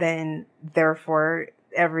 And then therefore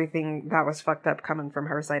everything that was fucked up coming from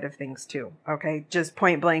her side of things too. Okay. Just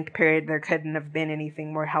point blank period. There couldn't have been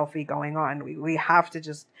anything more healthy going on. We have to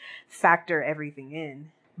just factor everything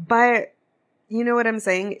in. But you know what I'm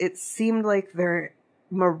saying? It seemed like there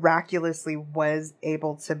miraculously was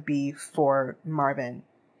able to be for Marvin.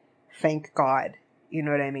 Thank God. You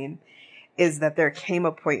know what I mean? Is that there came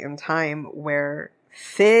a point in time where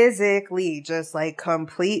physically, just like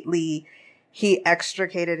completely, he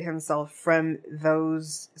extricated himself from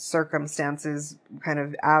those circumstances kind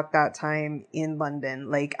of at that time in London.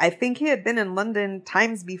 Like, I think he had been in London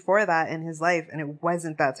times before that in his life, and it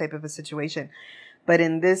wasn't that type of a situation. But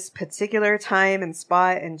in this particular time and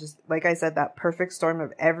spot, and just like I said, that perfect storm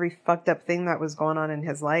of every fucked up thing that was going on in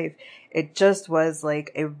his life, it just was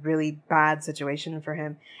like a really bad situation for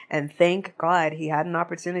him. And thank God he had an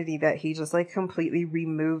opportunity that he just like completely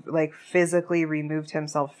removed, like physically removed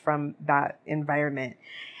himself from that environment.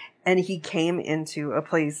 And he came into a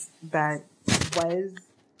place that was,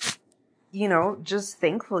 you know, just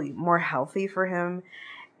thankfully more healthy for him.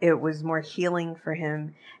 It was more healing for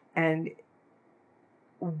him. And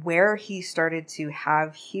where he started to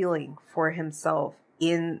have healing for himself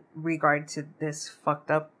in regard to this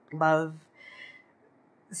fucked up love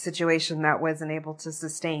situation that wasn't able to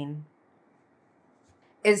sustain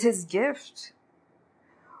is his gift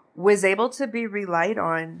was able to be relied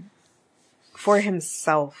on for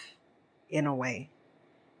himself in a way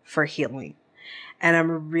for healing. And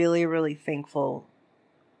I'm really, really thankful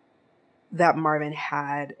that Marvin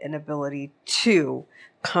had an ability to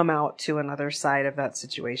come out to another side of that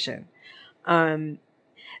situation.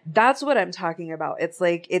 That's what I'm talking about. It's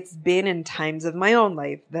like, it's been in times of my own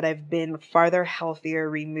life that I've been farther healthier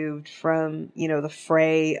removed from, the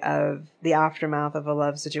fray of the aftermath of a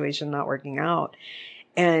love situation not working out.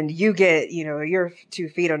 And you get, your 2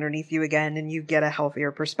 feet underneath you again, and you get a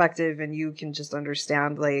healthier perspective, and you can just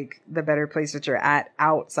understand like the better place that you're at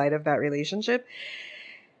outside of that relationship.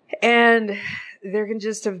 And there can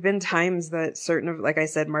just have been times that certain of, like I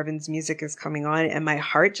said, Marvin's music is coming on and my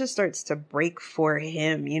heart just starts to break for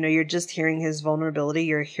him. You're just hearing his vulnerability.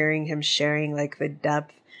 You're hearing him sharing like the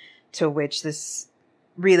depth to which this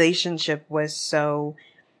relationship was so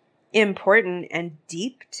important and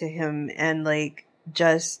deep to him, and like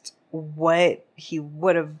just what he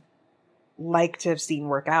would have liked to have seen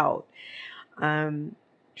work out.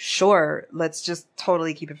 Sure, let's just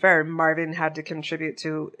totally keep it fair. Marvin had to contribute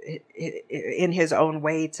to, in his own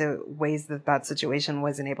way, to ways that situation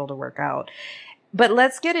wasn't able to work out. But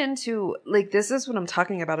let's get into, like, this is what I'm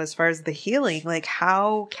talking about as far as the healing. Like,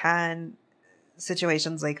 how can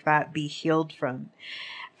situations like that be healed from?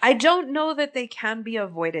 I don't know that they can be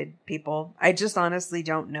avoided, people. I just honestly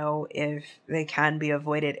don't know if they can be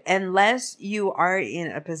avoided unless you are in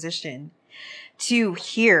a position to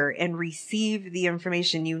hear and receive the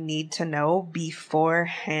information you need to know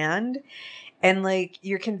beforehand. And like,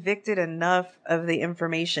 you're convicted enough of the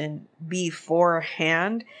information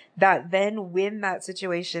beforehand that then when that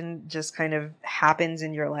situation just kind of happens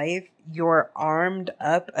in your life, you're armed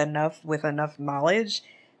up enough with enough knowledge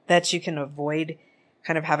that you can avoid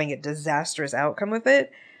kind of having a disastrous outcome with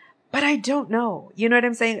it. But I don't know. You know what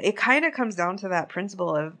I'm saying? It kind of comes down to that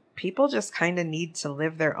principle of people just kind of need to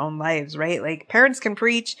live their own lives, right? Like, parents can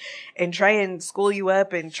preach and try and school you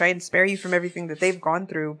up and try and spare you from everything that they've gone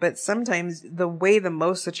through. But sometimes the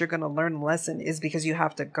most that you're going to learn a lesson is because you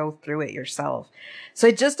have to go through it yourself. So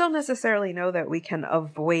I just don't necessarily know that we can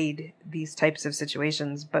avoid these types of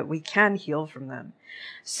situations, but we can heal from them.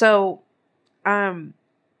 So,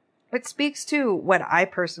 it speaks to what I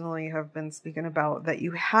personally have been speaking about, that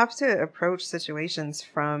you have to approach situations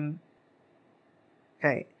from,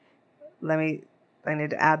 okay, I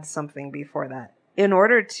need to add something before that. In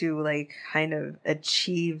order to like kind of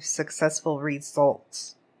achieve successful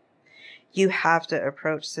results, you have to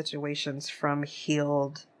approach situations from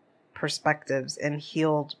healed perspectives and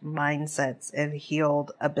healed mindsets and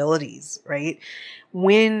healed abilities, right?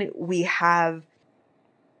 When we have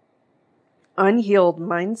unhealed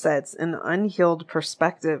mindsets and unhealed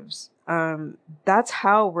perspectives, that's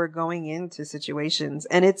how we're going into situations.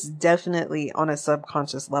 And it's definitely on a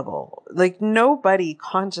subconscious level. Like, nobody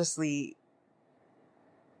consciously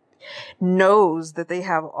knows that they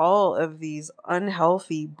have all of these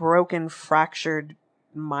unhealthy, broken, fractured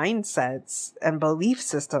mindsets and belief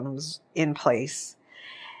systems in place.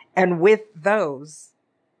 And with those,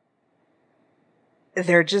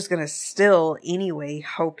 they're just going to still anyway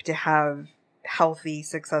hope to have healthy,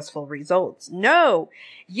 successful results. No,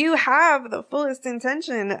 you have the fullest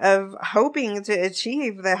intention of hoping to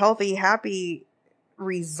achieve the healthy, happy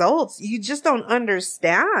results. You just don't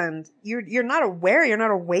understand. You're not aware. You're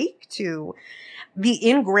not awake to the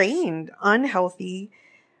ingrained, unhealthy,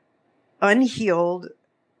 unhealed,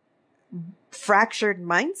 fractured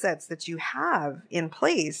mindsets that you have in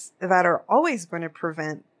place that are always going to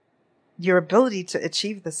prevent your ability to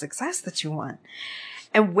achieve the success that you want.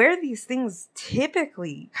 And where these things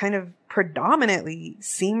typically kind of predominantly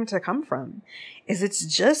seem to come from is it's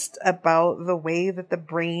just about the way that the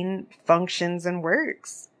brain functions and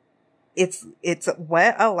works. It's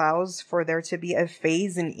what allows for there to be a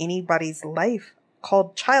phase in anybody's life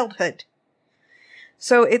called childhood.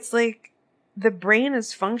 So it's like the brain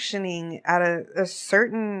is functioning at a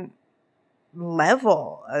certain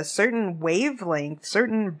level, a certain wavelength,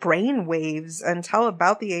 certain brain waves until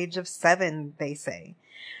about the age of 7, they say.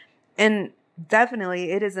 And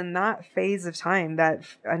definitely it is in that phase of time, that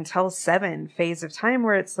until 7 phase of time,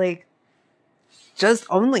 where it's like just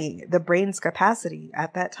only the brain's capacity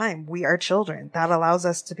at that time. We are children. That allows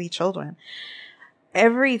us to be children.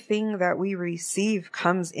 Everything that we receive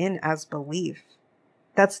comes in as belief.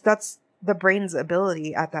 That's the brain's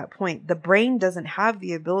ability at that point. The brain doesn't have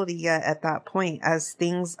the ability yet at that point, as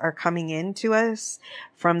things are coming into us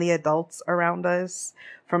from the adults around us,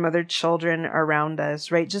 from other children around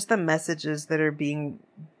us, right? Just the messages that are being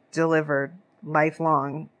delivered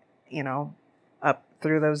lifelong, you know, up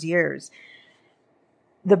through those years.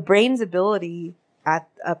 The brain's ability at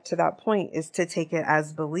up to that point is to take it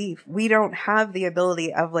as belief. We don't have the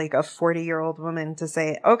ability of like a 40-year-old woman to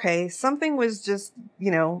say, okay, something was just,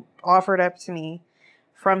 you know, offered up to me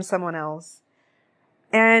from someone else.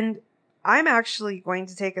 And I'm actually going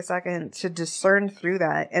to take a second to discern through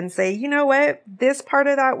that and say, you know what, this part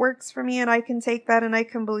of that works for me and I can take that and I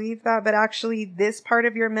can believe that. But actually this part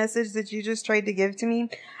of your message that you just tried to give to me,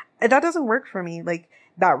 that doesn't work for me. Like,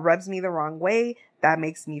 that rubs me the wrong way. That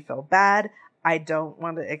makes me feel bad. I don't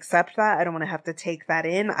want to accept that. I don't want to have to take that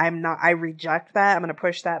in. I reject that. I'm going to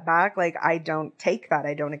push that back. Like, I don't take that.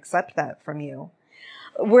 I don't accept that from you.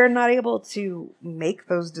 We're not able to make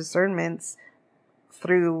those discernments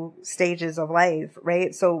through stages of life,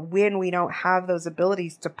 right? So when we don't have those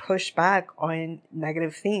abilities to push back on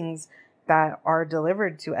negative things that are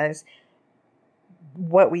delivered to us,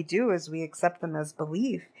 what we do is we accept them as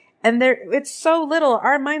belief. And it's so little.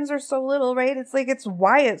 Our minds are so little, right? It's like, it's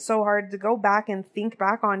why it's so hard to go back and think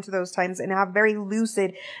back onto those times and have very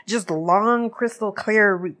lucid, just long, crystal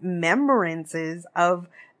clear remembrances of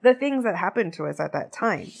the things that happened to us at that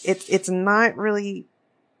time. It's not really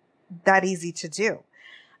that easy to do.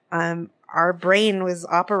 Our brain was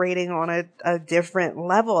operating on a different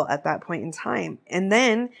level at that point in time. And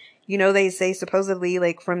then, you know, they say supposedly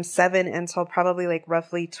like from 7 until probably like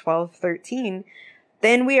roughly 12, 13,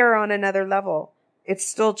 then we are on another level. It's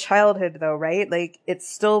still childhood though, right? Like, it's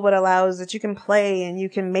still what allows that you can play and you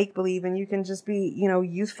can make believe and you can just be, you know,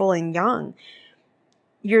 youthful and young.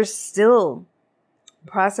 You're still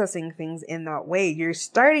processing things in that way. You're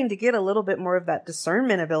starting to get a little bit more of that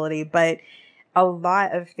discernment ability, but a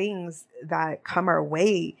lot of things that come our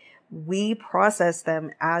way, we process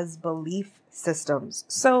them as belief systems.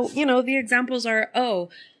 So, you know, the examples are, oh,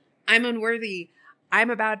 I'm unworthy. I'm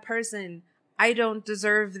a bad person. I don't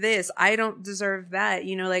deserve this. I don't deserve that.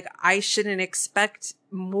 You know, like, I shouldn't expect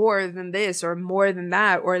more than this or more than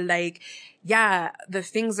that. Or like, yeah, the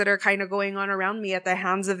things that are kind of going on around me at the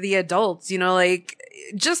hands of the adults, you know, like,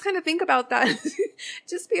 just kind of think about that.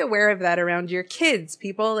 Just be aware of that around your kids,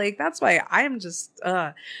 people. Like, that's why I'm just,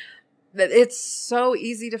 that it's so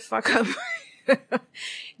easy to fuck up.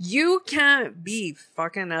 You can't be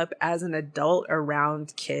fucking up as an adult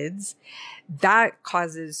around kids. That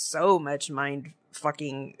causes so much mind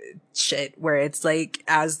fucking shit, where it's like,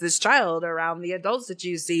 as this child around the adults that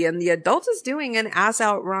you see, and the adult is doing an ass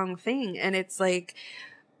out wrong thing. And it's like,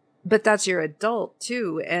 but that's your adult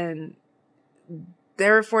too. And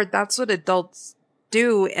therefore that's what adults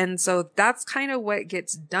do. And so that's kind of what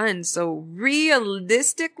gets done. So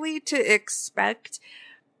realistically, to expect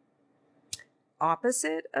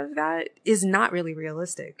opposite of that is not really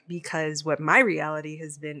realistic, because what my reality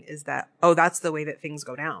has been is that, oh, that's the way that things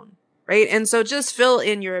go down, right? And so just fill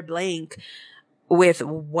in your blank with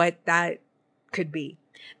what that could be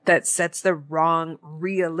that sets the wrong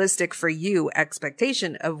realistic for you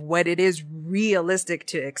expectation of what it is realistic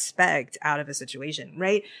to expect out of a situation,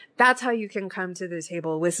 right? That's how you can come to the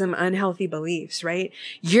table with some unhealthy beliefs, right?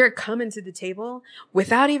 You're coming to the table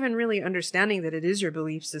without even really understanding that it is your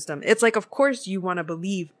belief system. It's like, of course you want to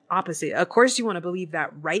believe opposite. Of course you want to believe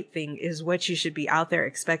that right thing is what you should be out there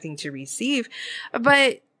expecting to receive.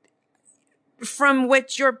 But from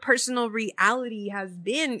what your personal reality has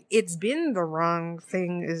been, it's been the wrong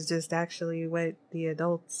thing is just actually what the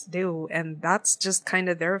adults do. And that's just kind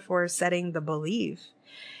of therefore setting the belief.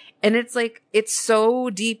 And it's like, it's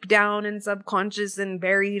so deep down and subconscious and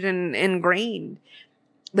buried and ingrained.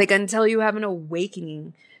 Like, until you have an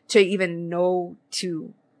awakening to even know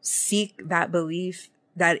to seek that belief,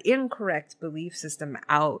 that incorrect belief system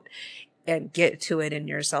out, and get to it in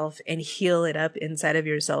yourself and heal it up inside of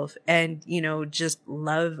yourself, and, you know, just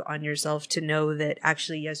love on yourself to know that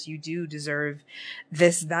actually, yes, you do deserve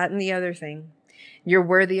this, that, and the other thing. You're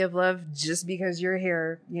worthy of love just because you're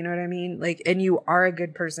here. You know what I mean? Like, and you are a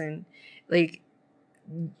good person. Like,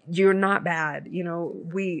 you're not bad. You know,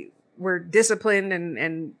 we're disciplined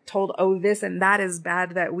and told, oh, this and that is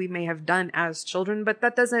bad that we may have done as children, but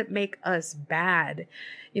that doesn't make us bad.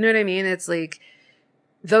 You know what I mean? It's like,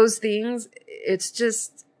 those things, it's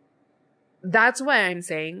just, that's why I'm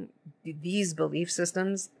saying these belief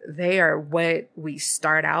systems, they are what we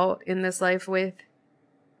start out in this life with.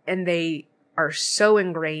 And they are so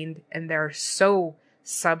ingrained and they're so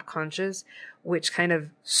subconscious, which kind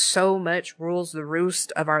of so much rules the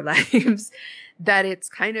roost of our lives, that it's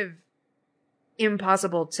kind of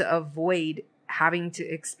impossible to avoid having to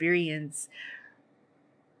experience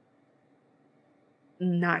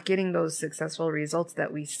not getting those successful results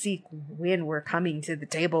that we seek when we're coming to the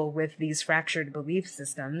table with these fractured belief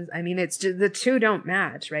systems. I mean, it's just the two don't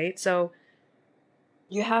match, right? So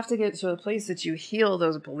you have to get to a place that you heal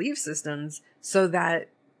those belief systems so that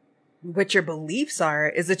what your beliefs are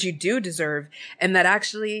is that you do deserve, and that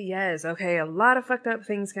actually, yes, okay, a lot of fucked up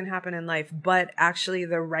things can happen in life, but actually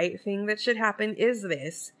the right thing that should happen is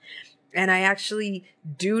this. And I actually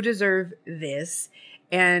do deserve this.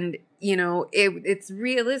 And, you know, it's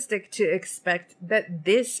realistic to expect that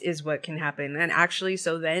this is what can happen. And actually,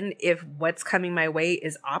 so then if what's coming my way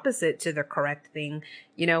is opposite to the correct thing,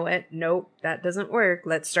 you know what? Nope, that doesn't work.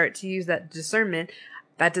 Let's start to use that discernment.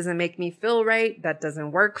 That doesn't make me feel right. That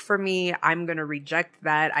doesn't work for me. I'm going to reject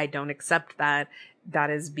that. I don't accept that. That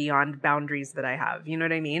is beyond boundaries that I have. You know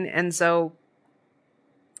what I mean? And so,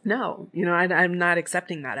 no, you know, I'm not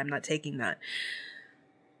accepting that. I'm not taking that.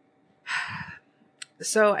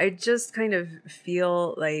 So I just kind of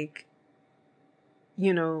feel like,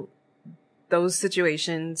 you know, those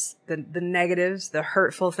situations, the negatives, the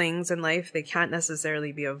hurtful things in life, they can't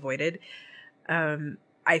necessarily be avoided.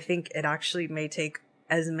 I think it actually may take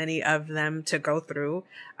as many of them to go through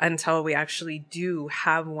until we actually do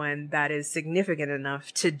have one that is significant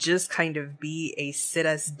enough to just kind of be a sit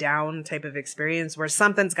us down type of experience where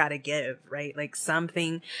something's got to give, right? Like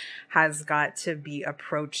something has got to be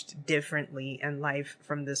approached differently in life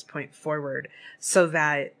from this point forward so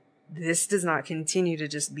that this does not continue to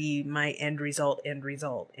just be my end result.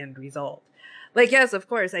 Like, yes, of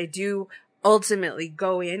course, I do ultimately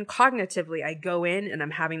go in cognitively. I go in and I'm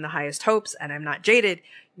having the highest hopes and I'm not jaded,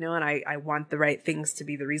 you know, and I want the right things to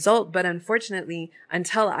be the result. But unfortunately,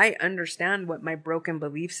 until I understand what my broken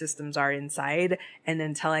belief systems are inside and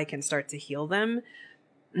until I can start to heal them,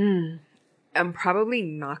 I'm probably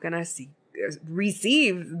not going to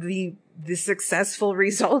receive the successful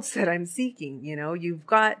results that I'm seeking. You know, you've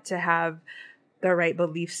got to have the right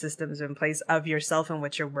belief systems in place of yourself and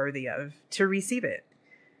what you're worthy of to receive it.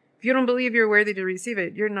 If you don't believe you're worthy to receive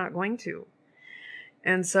it, you're not going to.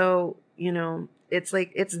 And so, you know, it's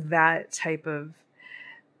like, it's that type of,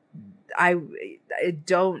 I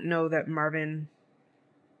don't know that Marvin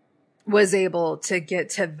was able to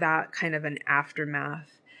get to that kind of an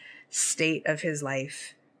aftermath state of his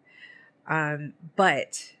life.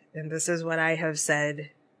 But, and this is what I have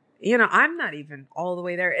said, you know, I'm not even all the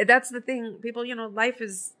way there. That's the thing, people, you know, life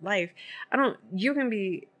is life. You can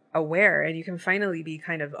be aware and you can finally be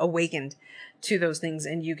kind of awakened to those things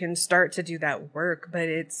and you can start to do that work, but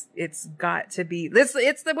it's got to be,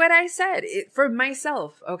 it's what I said for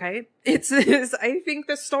myself. Okay. It's this, I think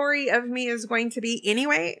the story of me is going to be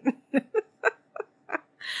anyway,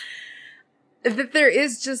 that there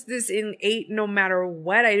is just this innate, no matter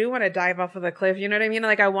what, I do want to dive off of the cliff. You know what I mean?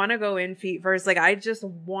 Like I want to go in feet first. Like I just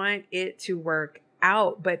want it to work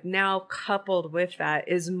out. But now coupled with that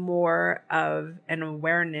is more of an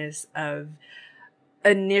awareness of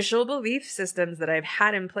initial belief systems that I've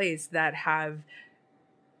had in place that have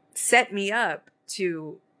set me up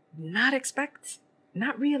to not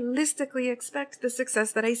realistically expect the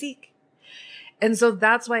success that I seek. And so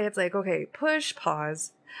that's why it's like, okay, push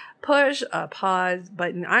a pause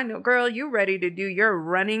button. I know, girl, you ready to do your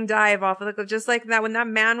running dive off of the cliff, just like that when that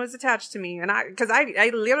man was attached to me. And because I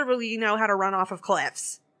literally know how to run off of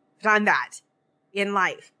cliffs. I've done that in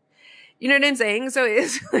life. You know what I'm saying? So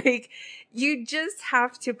it's like, you just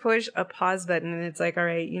have to push a pause button and it's like, all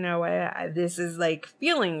right, you know what? This is like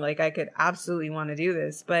feeling like I could absolutely want to do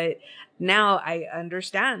this. But now I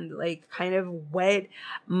understand like kind of what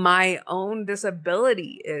my own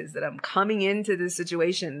disability is, that I'm coming into this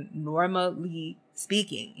situation normally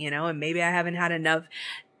speaking, you know, and maybe I haven't had enough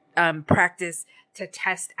practice to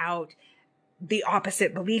test out the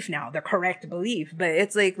opposite belief now, the correct belief. But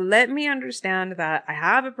it's like, let me understand that I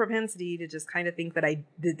have a propensity to just kind of think that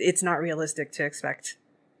it's not realistic to expect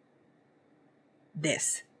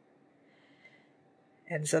this.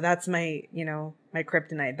 And so that's my, you know, my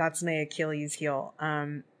kryptonite. That's my Achilles heel.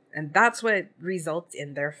 And that's what results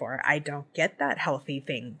in, therefore, I don't get that healthy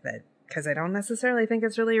thing, because I don't necessarily think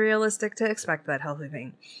it's really realistic to expect that healthy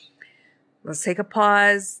thing. Let's take a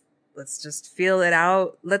pause. Let's just feel it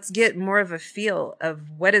out. Let's get more of a feel of,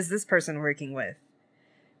 what is this person working with?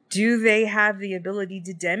 Do they have the ability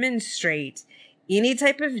to demonstrate any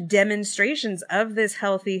type of demonstrations of this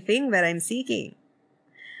healthy thing that I'm seeking?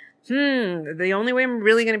 The only way I'm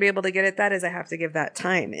really going to be able to get at that is I have to give that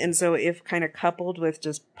time. And so if kind of coupled with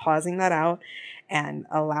just pausing that out and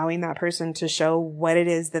allowing that person to show what it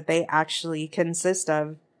is that they actually consist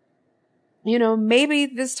of, you know, maybe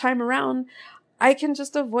this time around, I can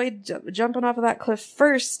just avoid jumping off of that cliff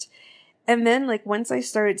first. And then, like, once I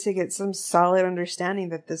started to get some solid understanding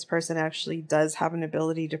that this person actually does have an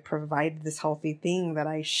ability to provide this healthy thing that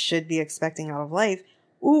I should be expecting out of life,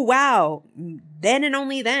 ooh, wow. Then and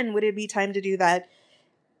only then would it be time to do that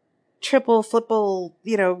triple, flipple,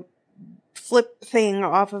 flip thing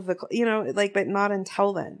off of the, like, but not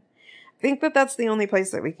until then. I think that that's the only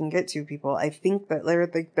place that we can get to, people. I think that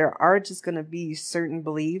there are just going to be certain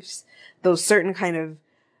beliefs, those certain kind of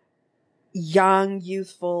young,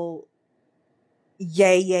 youthful,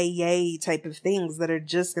 yay, yay, yay type of things that are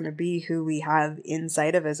just going to be who we have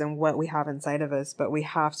inside of us and what we have inside of us. But we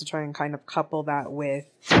have to try and kind of couple that with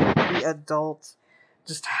the adult,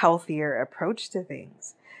 just healthier approach to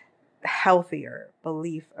things, healthier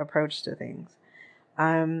belief approach to things.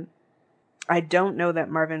 I don't know that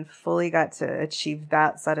Marvin fully got to achieve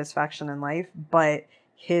that satisfaction in life, but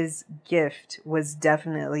his gift was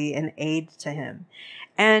definitely an aid to him.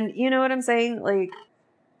 And you know what I'm saying? Like,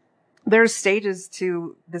 there's stages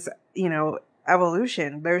to this,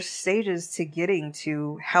 evolution. There's stages to getting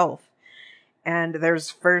to health. And there's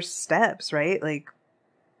first steps, right? Like,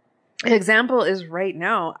 an example is right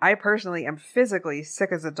now, I personally am physically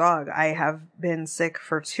sick as a dog. I have been sick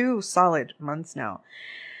for 2 solid months now.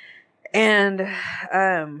 And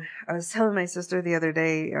I was telling my sister the other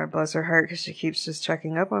day, bless her heart, because she keeps just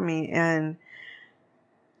checking up on me. And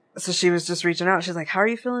so she was just reaching out. She's like, how are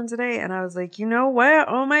you feeling today? And I was like, you know what?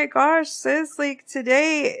 Oh my gosh, sis, like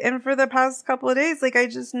today and for the past couple of days, like I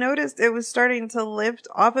just noticed it was starting to lift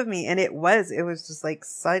off of me. And it was just like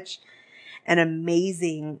such an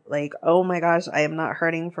amazing, like, oh my gosh, I am not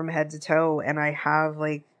hurting from head to toe. And I have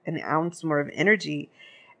like an ounce more of energy.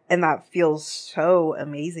 And that feels so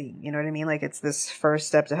amazing. You know what I mean? Like, it's this first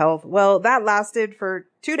step to health. Well, that lasted for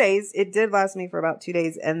 2 days. It did last me for about 2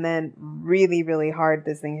 days. And then really, really hard,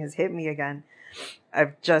 this thing has hit me again.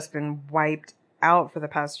 I've just been wiped out for the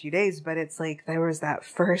past few days. But it's like there was that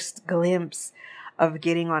first glimpse of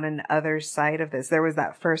getting on another side of this. There was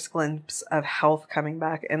that first glimpse of health coming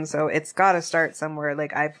back. And so it's got to start somewhere.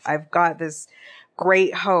 Like, I've got this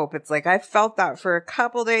great hope. It's like I felt that for a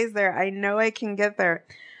couple days there. I know I can get there.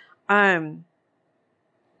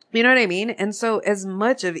 You know what I mean? And so as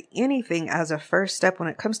much of anything as a first step when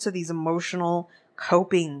it comes to these emotional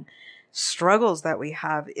coping struggles that we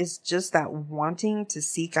have is just that wanting to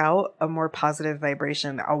seek out a more positive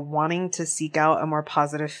vibration, a wanting to seek out a more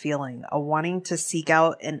positive feeling, a wanting to seek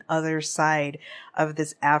out an other side of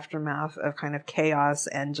this aftermath of kind of chaos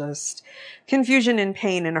and just confusion and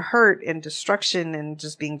pain and hurt and destruction and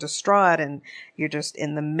just being distraught. And you're just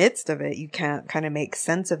in the midst of it. You can't kind of make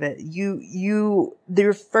sense of it.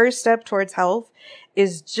 Your first step towards health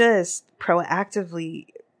is just proactively,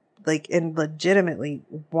 like, and legitimately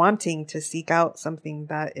wanting to seek out something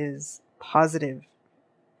that is positive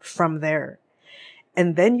from there.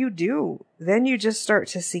 And then you just start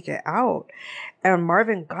to seek it out. And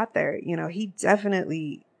Marvin got there, he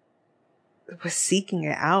definitely was seeking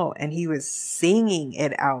it out and he was singing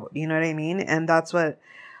it out. You know what I mean? And that's what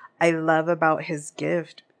I love about his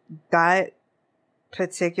gift, that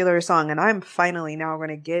particular song. And I'm finally now going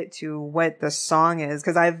to get to what the song is,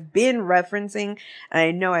 because I've been referencing, and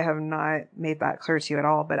I know I have not made that clear to you at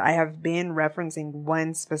all, but I have been referencing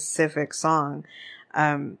one specific song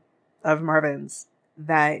of Marvin's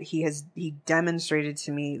that he demonstrated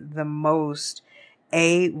to me the most,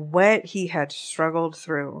 what he had struggled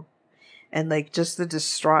through and like just the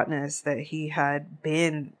distraughtness that he had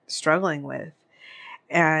been struggling with,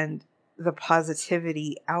 and the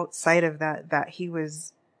positivity outside of that he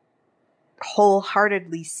was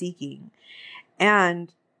wholeheartedly seeking.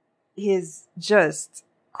 And his just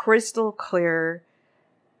crystal clear,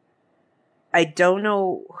 I don't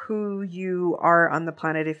know who you are on the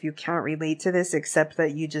planet if you can't relate to this, except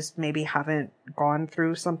that you just maybe haven't gone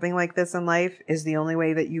through something like this in life, is the only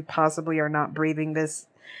way that you possibly are not breathing this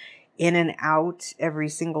in and out every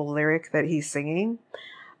single lyric that he's singing.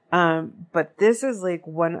 But this is like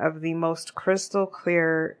one of the most crystal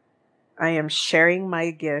clear, I am sharing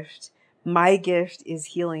my gift. My gift is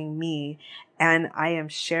healing me, and I am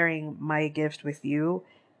sharing my gift with you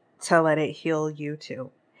to let it heal you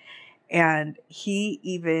too. And he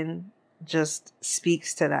even just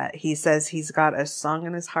speaks to that. He says he's got a song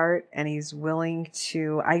in his heart and he's willing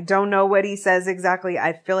to, I don't know what he says exactly.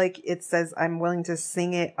 I feel like it says, I'm willing to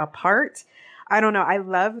sing it apart. I don't know. I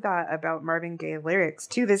love that about Marvin Gaye lyrics.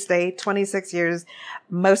 To this day, 26 years,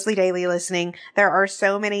 mostly daily listening, there are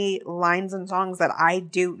so many lines and songs that I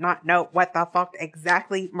do not know what the fuck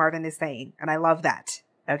exactly Marvin is saying. And I love that.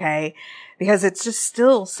 Okay. Because it's just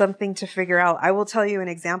still something to figure out. I will tell you an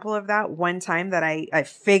example of that one time that I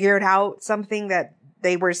figured out something that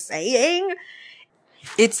they were saying.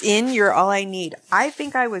 It's in You're All I Need. I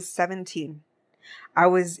think I was 17.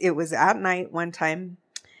 It was at night one time.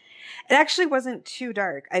 It actually wasn't too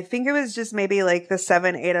dark. I think it was just maybe like the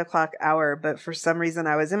 7, 8 o'clock hour. But for some reason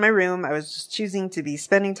I was in my room. I was just choosing to be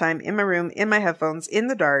spending time in my room, in my headphones, in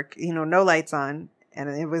the dark, no lights on. And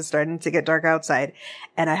it was starting to get dark outside.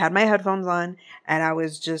 And I had my headphones on and I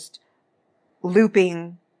was just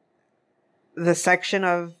looping the section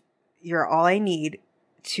of You're All I Need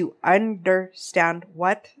to understand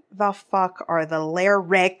what the fuck are the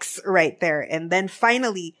lyrics right there. And then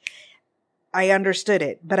finally I understood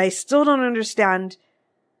it, but I still don't understand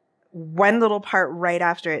one little part right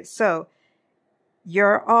after it. So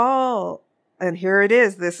you're all, and here it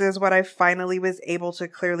is. This is what I finally was able to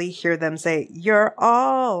clearly hear them say. You're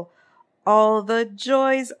all the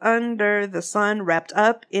joys under the sun wrapped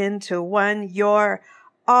up into one. You're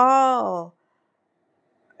all.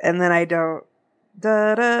 And then I don't.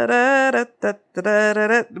 Da, da, da, da, da, da, da, da,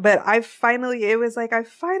 da. But it was like I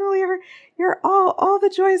finally heard you're all the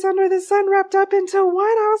joys under the sun wrapped up into one.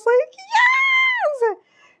 I was like, yes!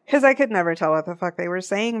 Because I could never tell what the fuck they were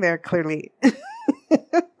saying there clearly.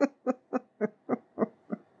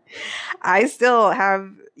 I still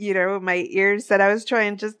have, my ears set. I was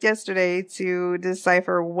trying just yesterday to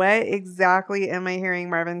decipher what exactly am I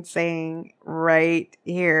hearing Marvin saying right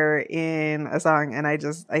here in a song. And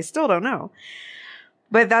I still don't know.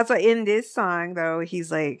 But that's what in this song, though,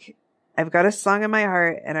 he's like, I've got a song in my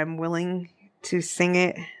heart and I'm willing to sing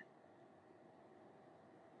it.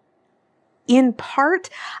 In part,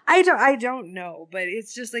 I don't know, but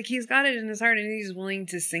it's just like he's got it in his heart and he's willing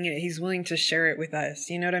to sing it. He's willing to share it with us.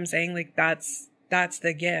 You know what I'm saying? Like that's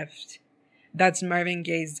the gift. That's Marvin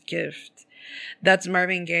Gaye's gift. That's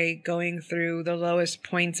Marvin Gaye going through the lowest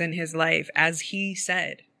points in his life, as he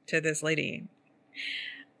said to this lady.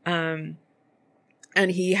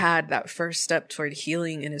 And he had that first step toward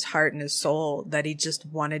healing in his heart and his soul that he just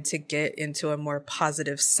wanted to get into a more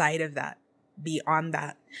positive side of that, beyond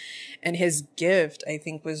that. And his gift, I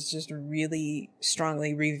think, was just really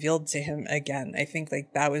strongly revealed to him again. I think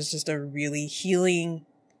like that was just a really healing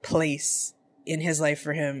place in his life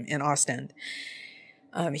for him in Ostend.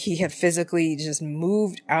 He had physically just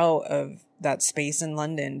moved out of that space in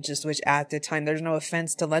London, just which at the time, there's no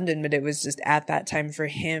offense to London, but it was just at that time for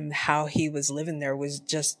him, how he was living there was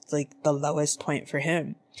just like the lowest point for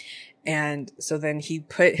him. And so then he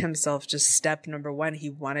put himself just step number one. He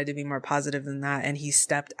wanted to be more positive than that. And he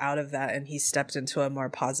stepped out of that and he stepped into a more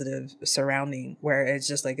positive surrounding where it's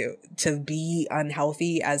just like to be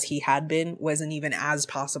unhealthy as he had been wasn't even as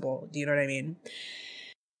possible. Do you know what I mean?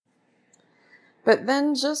 But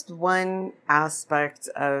then just one aspect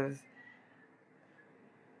of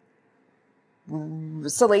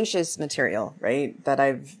salacious material, right? That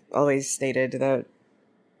I've always stated that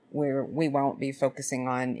we won't be focusing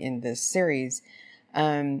on in this series.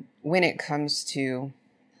 When it comes to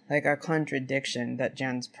like a contradiction that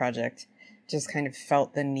Jan's project just kind of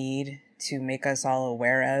felt the need to make us all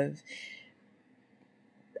aware of,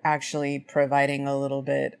 actually providing a little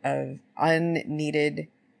bit of unneeded,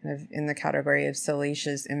 in the category of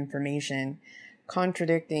salacious information,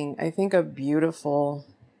 contradicting, I think, a beautiful,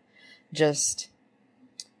 just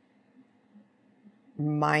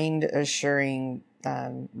mind assuring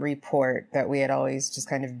report that we had always just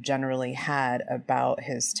kind of generally had about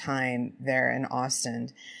his time there in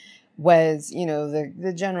Ostend was,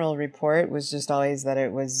 the general report was just always that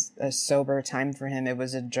it was a sober time for him. It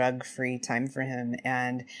was a drug-free time for him.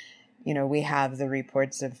 And, we have the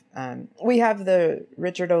reports of, we have the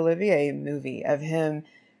Richard Olivier movie of him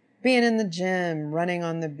being in the gym, running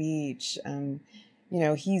on the beach.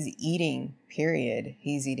 He's eating, period.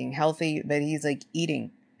 He's eating healthy, but he's like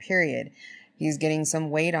eating, period. He's getting some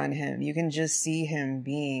weight on him. You can just see him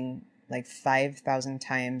being like 5,000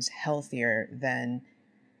 times healthier than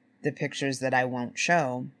the pictures that I won't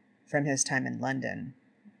show from his time in London.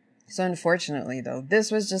 So unfortunately, though,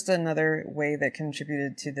 this was just another way that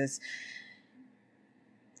contributed to this.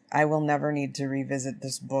 I will never need to revisit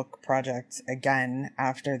this book project again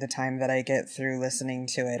after the time that I get through listening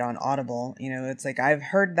to it on Audible. It's like I've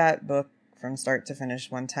heard that book from start to finish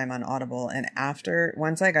one time on Audible. And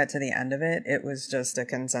once I got to the end of it, it was just a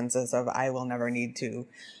consensus of I will never need to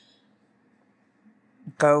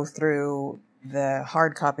go through the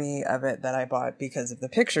hard copy of it that I bought because of the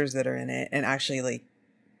pictures that are in it and actually like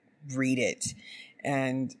read it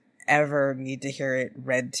and ever need to hear it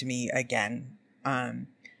read to me again.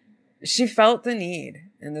 She felt the need.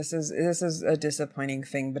 and this is a disappointing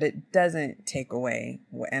thing, but it doesn't take away,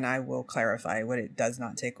 and I will clarify what it does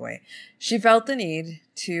not take away. She felt the need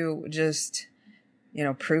to just,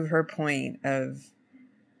 prove her point of,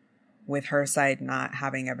 with her side not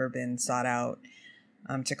having ever been sought out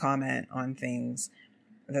to comment on things,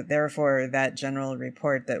 that therefore that general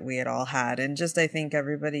report that we had all had, and just I think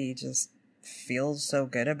everybody just feels so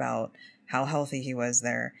good about how healthy he was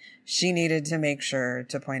there. She needed to make sure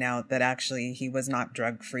to point out that actually he was not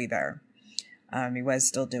drug free there. He was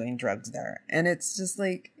still doing drugs there. And it's just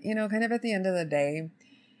like, kind of at the end of the day,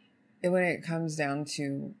 when it comes down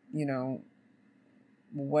to,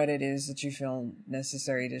 what it is that you feel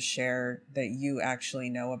necessary to share that you actually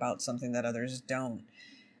know about something that others don't,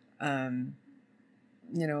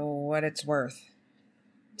 what it's worth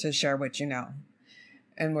to share what you know,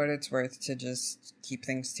 and what it's worth to just keep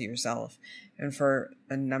things to yourself. And for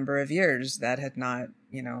a number of years, that had not,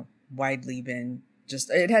 widely been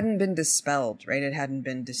it hadn't been dispelled, right? It hadn't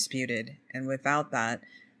been disputed. And without that,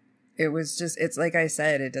 it was just, it's like I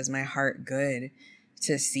said, it does my heart good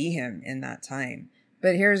to see him in that time.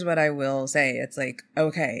 But here's what I will say. It's like,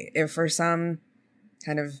 okay, if for some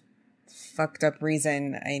kind of fucked up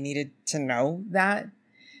reason I needed to know that,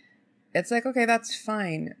 it's like, okay, that's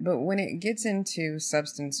fine. But when it gets into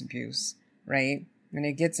substance abuse, right? When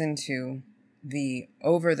it gets into the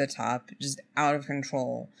over the top, just out of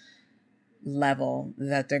control level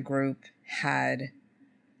that the group had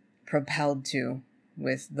propelled to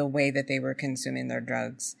with the way that they were consuming their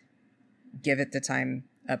drugs, give it the time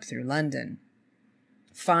up through London.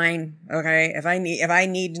 Fine. Okay. If I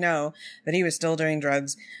need to know that he was still doing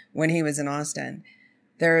drugs when he was in Austin,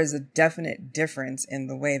 there is a definite difference in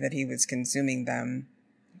the way that he was consuming them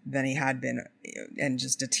than he had been, and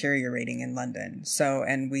just deteriorating in London. So,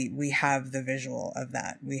 and we have the visual of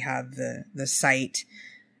that. We have the sight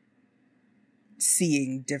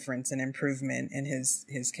seeing difference and improvement in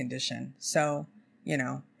his condition. So,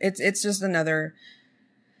 it's just another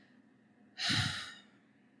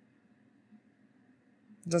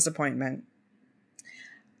disappointment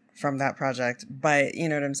from that project. But you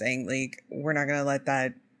know what I'm saying? Like, we're not going to let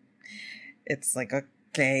that, it's like,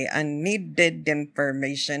 okay, I needed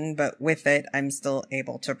information, but with it, I'm still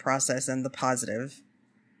able to process in the positive.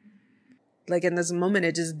 Like in this moment,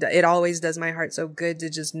 it always does my heart so good to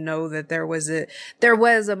just know that there was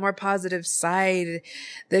a more positive side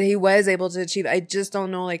that he was able to achieve. I just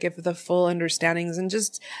don't know, like, if the full understandings and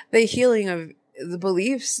just the healing of the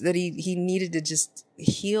beliefs that he needed to just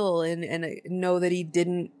heal and know that he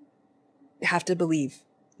didn't have to believe,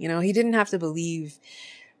 he didn't have to believe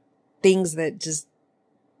things that just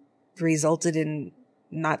resulted in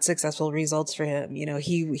not successful results for him.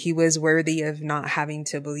 He was worthy of not having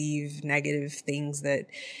to believe negative things that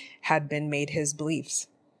had been made his beliefs.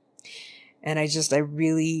 And I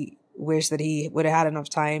really wish that he would have had enough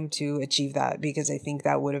time to achieve that, because I think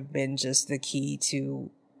that would have been just the key to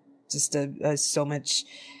just a so much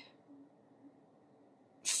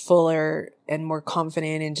fuller and more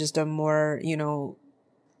confident and just a more,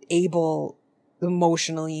 able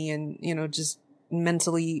emotionally and, just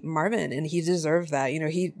mentally Marvin. And he deserved that.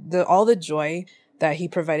 All the joy that he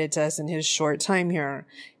provided to us in his short time here,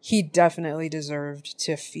 he definitely deserved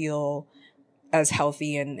to feel as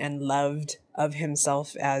healthy and loved of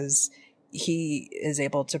himself as he is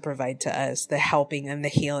able to provide to us, the helping and the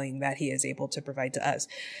healing that he is able to provide to us.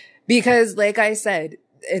 Because like I said,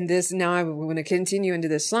 and this, now I'm going to continue into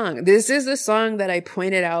this song. This is the song that I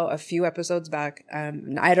pointed out a few episodes back.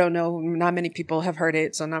 I don't know, not many people have heard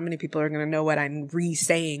it, so not many people are going to know what I'm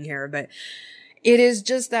re-saying here, but it is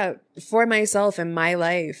just that for myself and my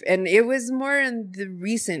life. And it was more in the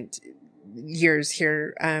recent years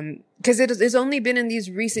here, because it's only been in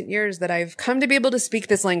these recent years that I've come to be able to speak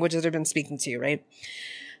this language that I've been speaking to you, right?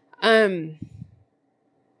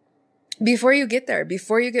 Before you get there,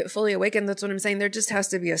 before you get fully awakened, that's what I'm saying. There just has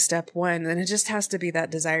to be a step one, and it just has to be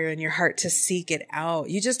that desire in your heart to seek it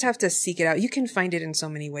out. You just have to seek it out. You can find it in so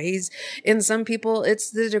many ways. In some people,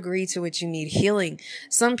 it's the degree to which you need healing.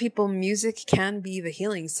 Some people, music can be the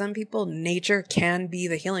healing. Some people, nature can be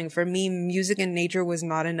the healing. For me, music and nature was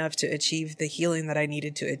not enough to achieve the healing that I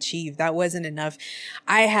needed to achieve. That wasn't enough.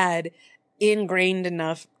 I had ingrained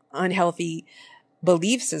enough unhealthy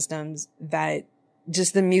belief systems that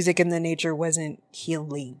just the music and the nature wasn't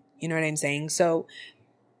healing. You know what I'm saying? So,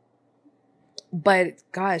 but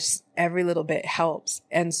gosh, every little bit helps.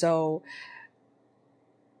 And so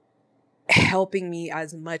helping me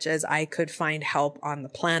as much as I could find help on the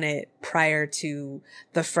planet prior to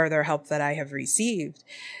the further help that I have received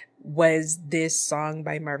was this song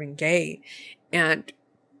by Marvin Gaye. And,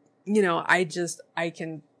 I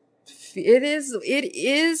can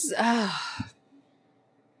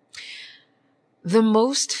the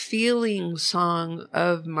most feeling song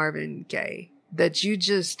of Marvin Gaye, that you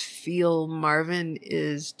just feel Marvin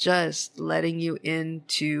is just letting you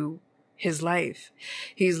into his life.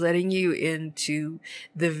 He's letting you into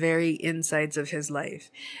the very insides of his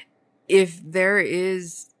life. If there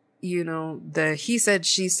is, the he said,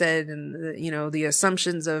 she said, and the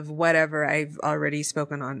assumptions of whatever I've already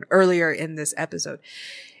spoken on earlier in this episode,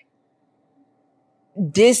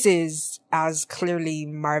 this is as clearly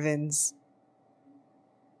Marvin's,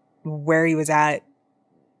 where he was at,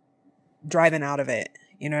 driving out of it.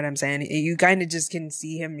 You know what I'm saying? You kind of just can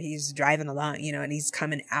see him. He's driving along, and he's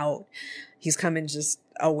coming out. He's coming just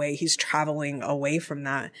away. He's traveling away from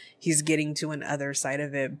that. He's getting to an other side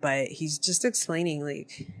of it, but he's just explaining,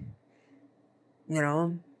 like,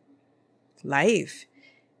 life.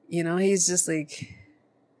 He's just like,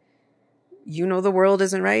 the world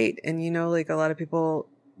isn't right. And, like, a lot of people,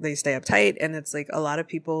 they stay uptight, and it's like a lot of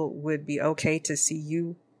people would be okay to see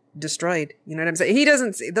you destroyed. You know what I'm saying? He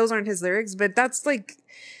doesn't say, those aren't his lyrics, but that's like,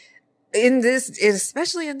 in this,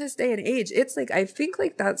 especially in this day and age, it's like, I think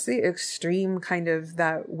like that's the extreme kind of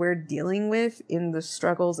that we're dealing with in the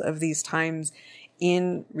struggles of these times,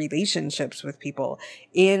 in relationships with people,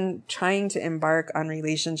 in trying to embark on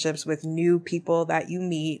relationships with new people that you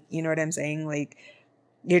meet. You know what I'm saying? Like,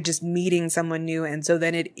 you're just meeting someone new. And so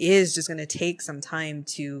then it is just going to take some time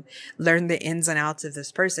to learn the ins and outs of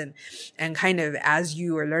this person. And kind of as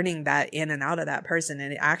you are learning that in and out of that person,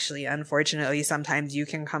 and actually, unfortunately, sometimes you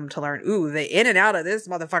can come to learn, ooh, the in and out of this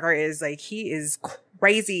motherfucker is like, he is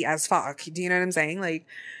crazy as fuck. Do you know what I'm saying? Like,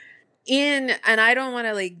 and I don't want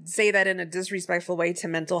to like say that in a disrespectful way to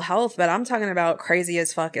mental health, but I'm talking about crazy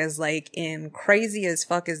as fuck as like in crazy as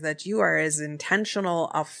fuck is that you are as intentional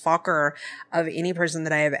a fucker of any person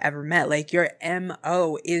that I have ever met. Like, your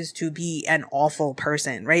MO is to be an awful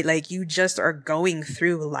person, right? Like, you just are going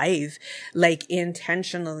through life, like,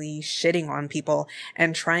 intentionally shitting on people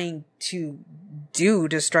and trying to do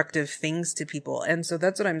destructive things to people. And so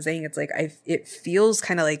that's what I'm saying. It's like, it feels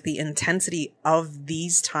kind of like the intensity of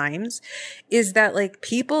these times is that like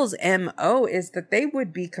people's MO is that they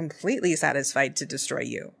would be completely satisfied to destroy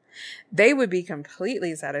you. They would be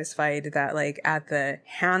completely satisfied that like at the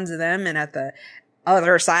hands of them and at the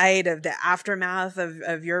other side of the aftermath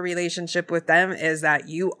of your relationship with them is that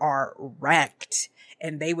you are wrecked,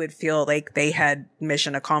 and they would feel like they had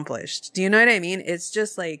mission accomplished. Do you know what I mean? It's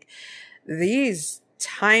just like, these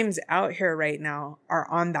times out here right now are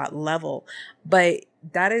on that level, but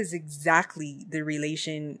that is exactly the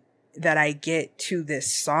relation that I get to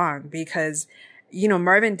this song, because,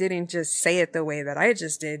 Marvin didn't just say it the way that I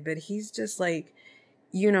just did, but he's just like,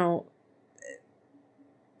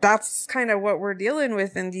 that's kind of what we're dealing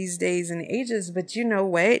with in these days and ages. But you know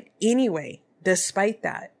what? Anyway, despite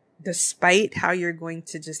that, despite how you're going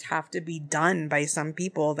to just have to be done by some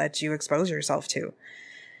people that you expose yourself to,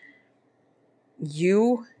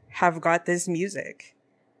 you have got this music.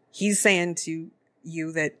 He's saying to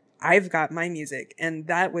you that I've got my music, and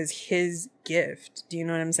that was his gift. Do you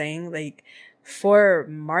know what I'm saying? Like, for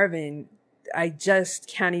Marvin, I just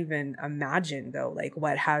can't even imagine though, like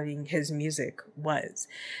what having his music was,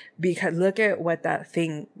 because look at what that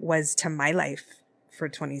thing was to my life for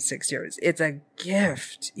 26 years. It's a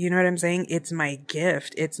gift. You know what I'm saying? It's my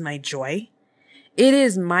gift. It's my joy. It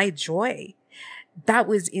is my joy. That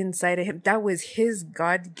was inside of him. That was his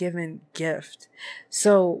God-given gift.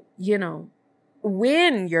 So,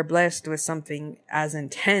 when you're blessed with something as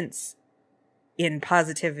intense in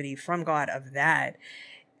positivity from God of that,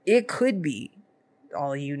 it could be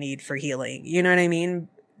all you need for healing. You know what I mean?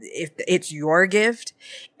 If it's your gift,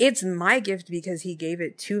 it's my gift because he gave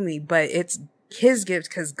it to me, but it's his gift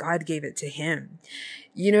because God gave it to him.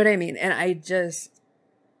 You know what I mean? And I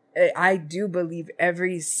do believe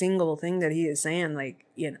every single thing that he is saying. Like,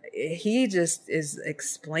 he just is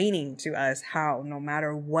explaining to us how no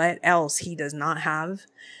matter what else he does not have,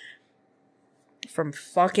 from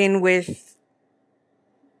fucking with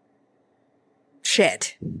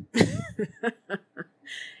shit,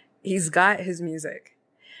 he's got his music,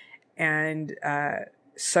 and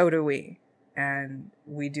so do we, and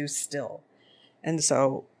we do still. And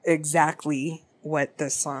so exactly what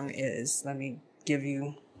this song is, let me give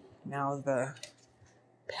you now the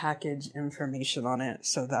package information on it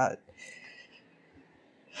so that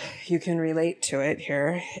you can relate to it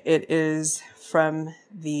here. It is from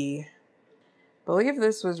I believe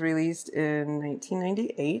this was released in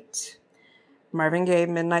 1998. Marvin Gaye,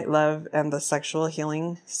 Midnight Love, and the Sexual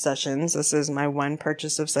Healing Sessions. This is my one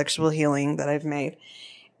purchase of sexual healing that I've made.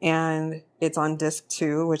 and it's on disc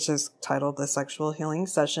 2, which is titled The Sexual Healing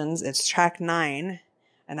Sessions. It's track 9.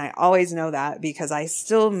 And I always know that because I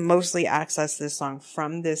still mostly access this song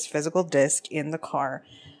from this physical disc in the car.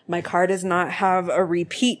 My car does not have a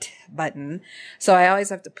repeat button. So I always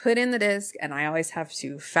have to put in the disc, and I always have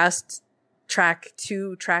to fast track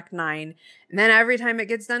to track 9. And then every time it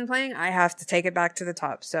gets done playing, I have to take it back to the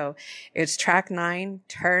top. So it's track 9,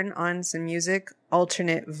 Turn On Some Music,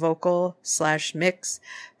 alternate vocal / mix,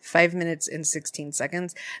 5 minutes and 16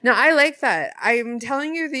 seconds. Now, I like that. I'm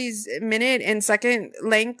telling you these minute and second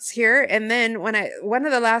lengths here. And then one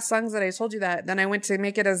of the last songs that I told you that, then I went to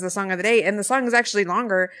make it as the song of the day, and the song is actually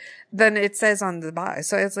longer than it says on the box.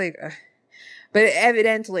 So it's like, but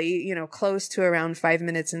evidently, close to around 5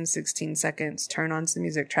 minutes and 16 seconds, Turn On Some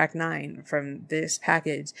Music, track 9 from this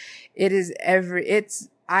package.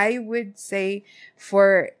 I would say,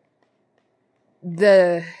 for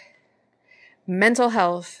the mental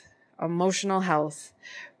health, emotional health,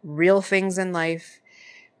 real things in life,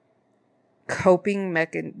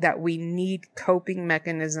 that we need coping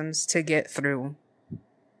mechanisms to get through.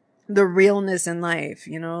 The realness in life,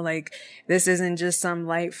 like this isn't just some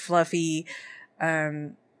light, fluffy,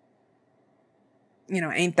 ain't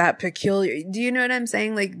that peculiar. Do you know what I'm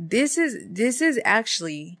saying? Like this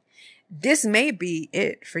may be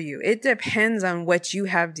it for you. It depends on what you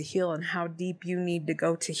have to heal and how deep you need to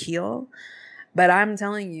go to heal. But I'm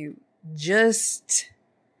telling you, just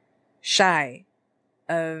shy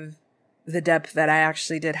of the depth that I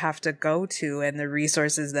actually did have to go to and the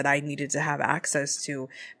resources that I needed to have access to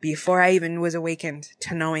before I even was awakened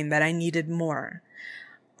to knowing that I needed more.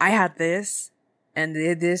 I had this, and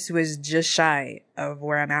this was just shy of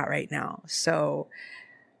where I'm at right now. So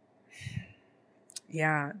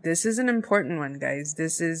yeah, this is an important one, guys.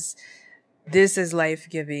 This is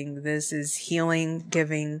life-giving. This is healing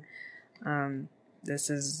giving.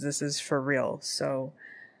 This is for real. So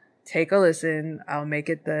take a listen. I'll make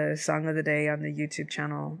it the song of the day on the YouTube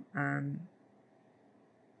channel.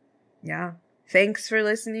 Yeah. Thanks for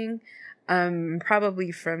listening.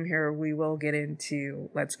 Probably from here we will get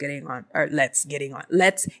into let's get it on.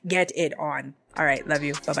 All right. Love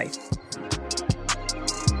you. Bye-bye.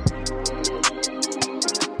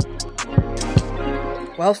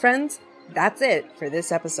 Well, friends, that's it for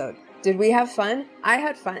this episode. Did we have fun? I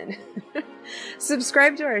had fun.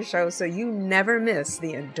 Subscribe to our show so you never miss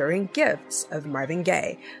the enduring gifts of Marvin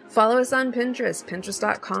Gaye. Follow us on Pinterest,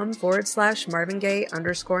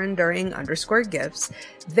 pinterest.com/MarvinGaye_enduring_gifts.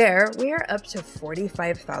 There, we are up to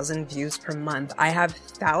 45,000 views per month. I have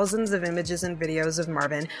thousands of images and videos of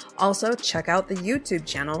Marvin. Also, check out the YouTube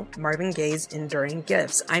channel, Marvin Gaye's Enduring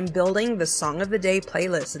Gifts. I'm building the Song of the Day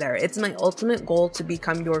playlist there. It's my ultimate goal to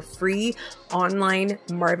become your free online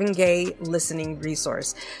Marvin Gaye listening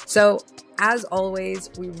resource. So, as always,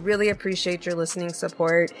 we really appreciate your listening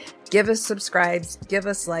support. Give us subscribes, give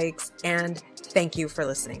us likes, and thank you for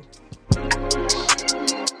listening.